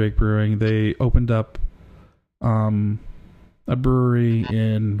something from Drake Brewing. They opened up a brewery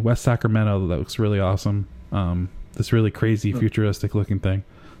in West Sacramento that looks really awesome. This really crazy, futuristic looking thing.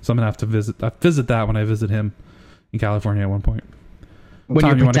 So I'm gonna have to visit that when I visit him in California at one point. When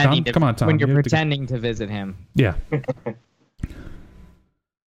Tom, you're pretending come on, Tom. When you're pretending to visit him. Yeah.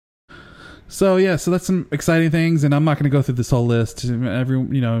 So that's some exciting things, and I'm not going to go through this whole list.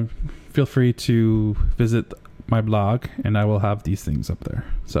 Feel free to visit my blog, and I will have these things up there.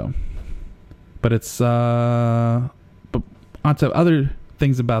 So, but it's but onto other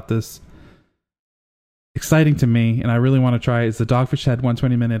things about this. Exciting to me, and I really want to try. Is the Dogfish Head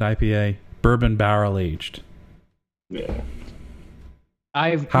 120-minute IPA bourbon barrel aged? Yeah.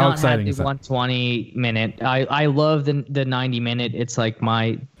 I've not had the 120-minute. I love the 90-minute. It's like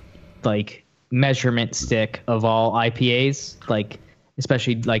my measurement stick of all IPAs,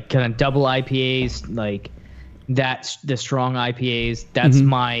 especially kind of double IPAs, that's the strong IPAs. That's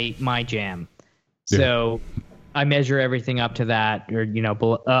my jam. Yeah. So I measure everything up to that, or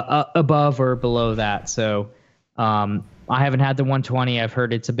above or below that. So I haven't had the 120. I've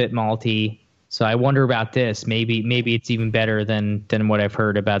heard it's a bit malty. So I wonder about this. Maybe it's even better than what I've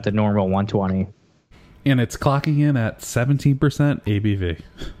heard about the normal 120. And it's clocking in at 17% ABV.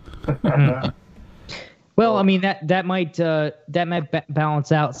 Well, I mean that might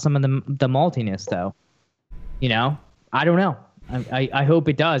balance out some of the maltiness, though. I don't know. I hope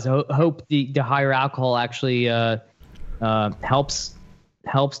it does. I hope the higher alcohol actually helps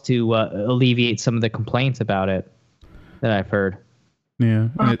to alleviate some of the complaints about it that I've heard. Yeah,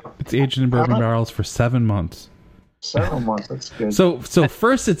 and it's aged in bourbon barrels for 7 months. 7 months, that's good. So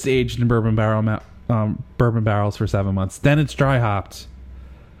first it's aged in bourbon barrels for 7 months. Then it's dry hopped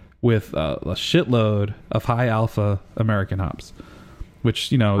with a shitload of high alpha American hops,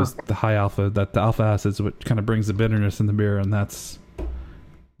 which is the high alpha. That the alpha acids what kind of brings the bitterness in the beer, and that's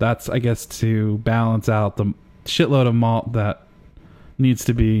I guess to balance out the shitload of malt that needs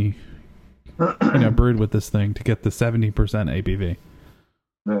to be brewed with this thing to get the 70% ABV.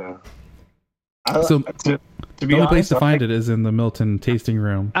 Yeah. So the only place to find it is in the Milton tasting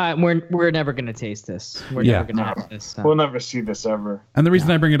room. We're never gonna taste this. We're never gonna have this. So. We'll never see this ever. And the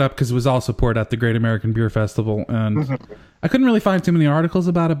reason I bring it up because it was also poured at the Great American Beer Festival, and I couldn't really find too many articles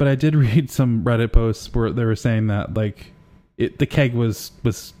about it, but I did read some Reddit posts where they were saying that the keg was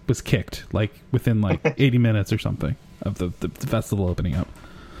kicked within 80 minutes or something. of the festival opening up.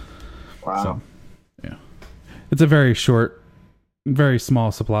 Wow. So, yeah, it's a very short, very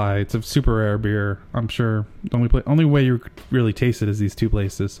small supply. It's a super rare beer. I'm sure the only way you really taste it is these two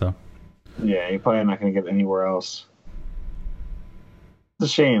places. So yeah, you're probably not going to get it anywhere else.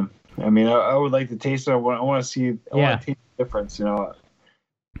 It's a shame. I mean, I would like to taste it. I want to see. I want to taste the difference. You know,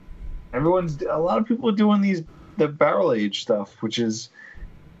 a lot of people are doing the barrel age stuff, which is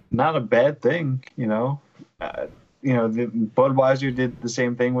not a bad thing. You know, the Budweiser did the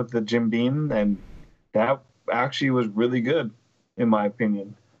same thing with the Jim Beam, and that actually was really good, in my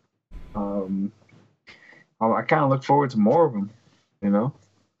opinion. I kind of look forward to more of them. You know.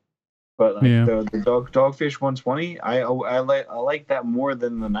 But like the Dogfish 120, I like that more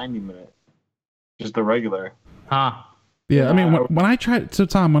than the 90-minute, just the regular. Huh? Yeah, I mean when I tried, so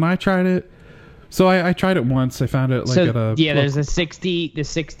Tom, when I tried it, so I tried it once. I found it at a there's a 60, the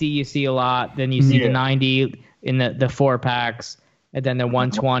 60 you see a lot, then you see the 90 in the 4-packs, and then the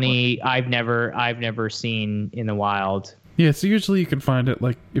 120 I've never seen in the wild. Yeah, so usually you can find it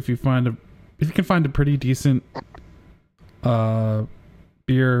like if you can find a pretty decent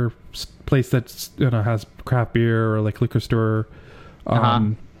beer place that's has craft beer or like liquor store,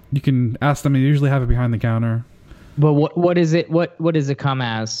 you can ask them. They usually have it behind the counter. But what is it? What does it come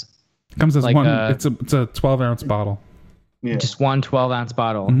as? It comes as like one. It's a 12-ounce bottle. Yeah. Just one 12-ounce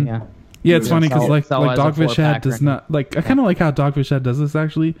bottle. Mm-hmm. Yeah. Yeah, it's funny because like Dogfish Head does not like. I kind of like how Dogfish Head does this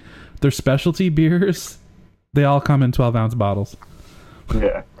actually. Their specialty beers, they all come in 12-ounce bottles.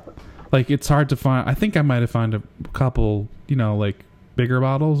 Yeah. Like it's hard to find. I think I might have found a couple, like bigger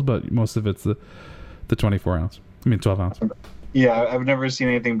bottles, but most of it's the 24-ounce. I mean 12-ounce. Yeah, I've never seen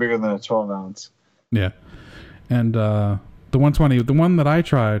anything bigger than a 12-ounce. Yeah. And the 120, the one that I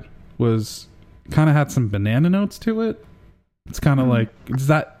tried was kind of had some banana notes to it. It's kind of like, is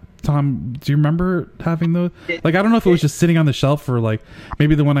that, Tom, do you remember having those? Like, I don't know if it was just sitting on the shelf or like,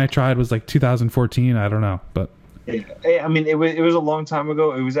 maybe the one I tried was like 2014. I don't know, but. I mean, it was a long time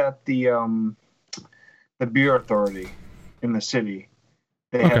ago. It was at the Beer Authority in the city.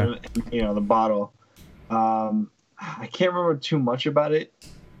 They had, the bottle. I can't remember too much about it,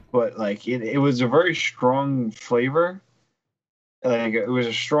 but like it was a very strong flavor. Like it was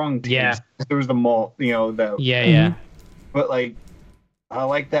a strong taste. Yeah. There was the malt, that. Yeah, yeah. But like, I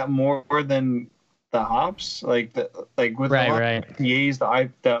like that more than the hops. Like with IPAs,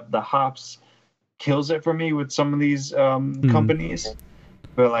 the hops kills it for me with some of these companies.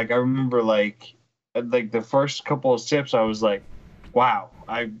 But like I remember like the first couple of sips, I was like, wow,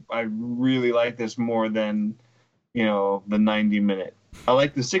 I really like this more than the 90-minute. I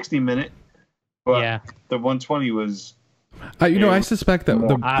like the 60-minute, but the 120 was. I suspect that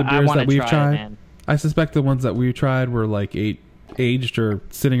the beers that we've tried, I suspect the ones that we've tried were like aged or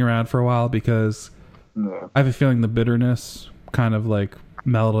sitting around for a while because I have a feeling the bitterness kind of like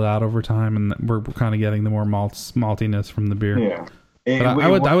mellowed out over time, and we're kind of getting the more maltiness from the beer. Yeah. But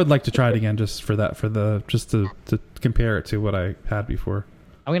I would like to try it again just for that, just to compare it to what I had before.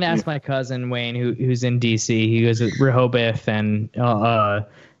 I'm gonna ask my cousin Wayne, who's in DC. He goes to Rehoboth, and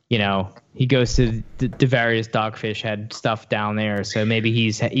he goes to the various Dogfish Head stuff down there. So maybe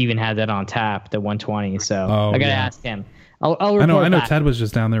he's even had that on tap, the 120. So I gotta ask him. I'll report I know back. Ted was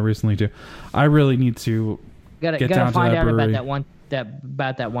just down there recently too. I really need to get down to find that out brewery.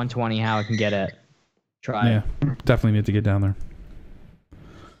 about that 120, how I can get it. Try it. Definitely need to get down there.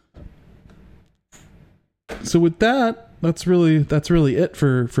 So with that, that's really it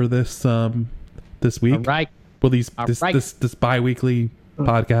for this this week. All right. Well, this bi-weekly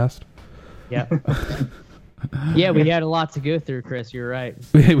podcast. Yeah. Yeah, we had a lot to go through, Chris. You're right.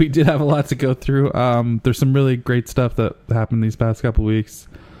 We did have a lot to go through. There's some really great stuff that happened these past couple weeks.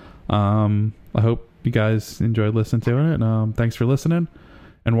 I hope you guys enjoyed listening to it. Thanks for listening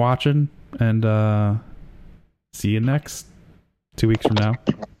and watching. And see you next 2 weeks from now.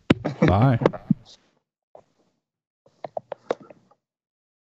 Bye.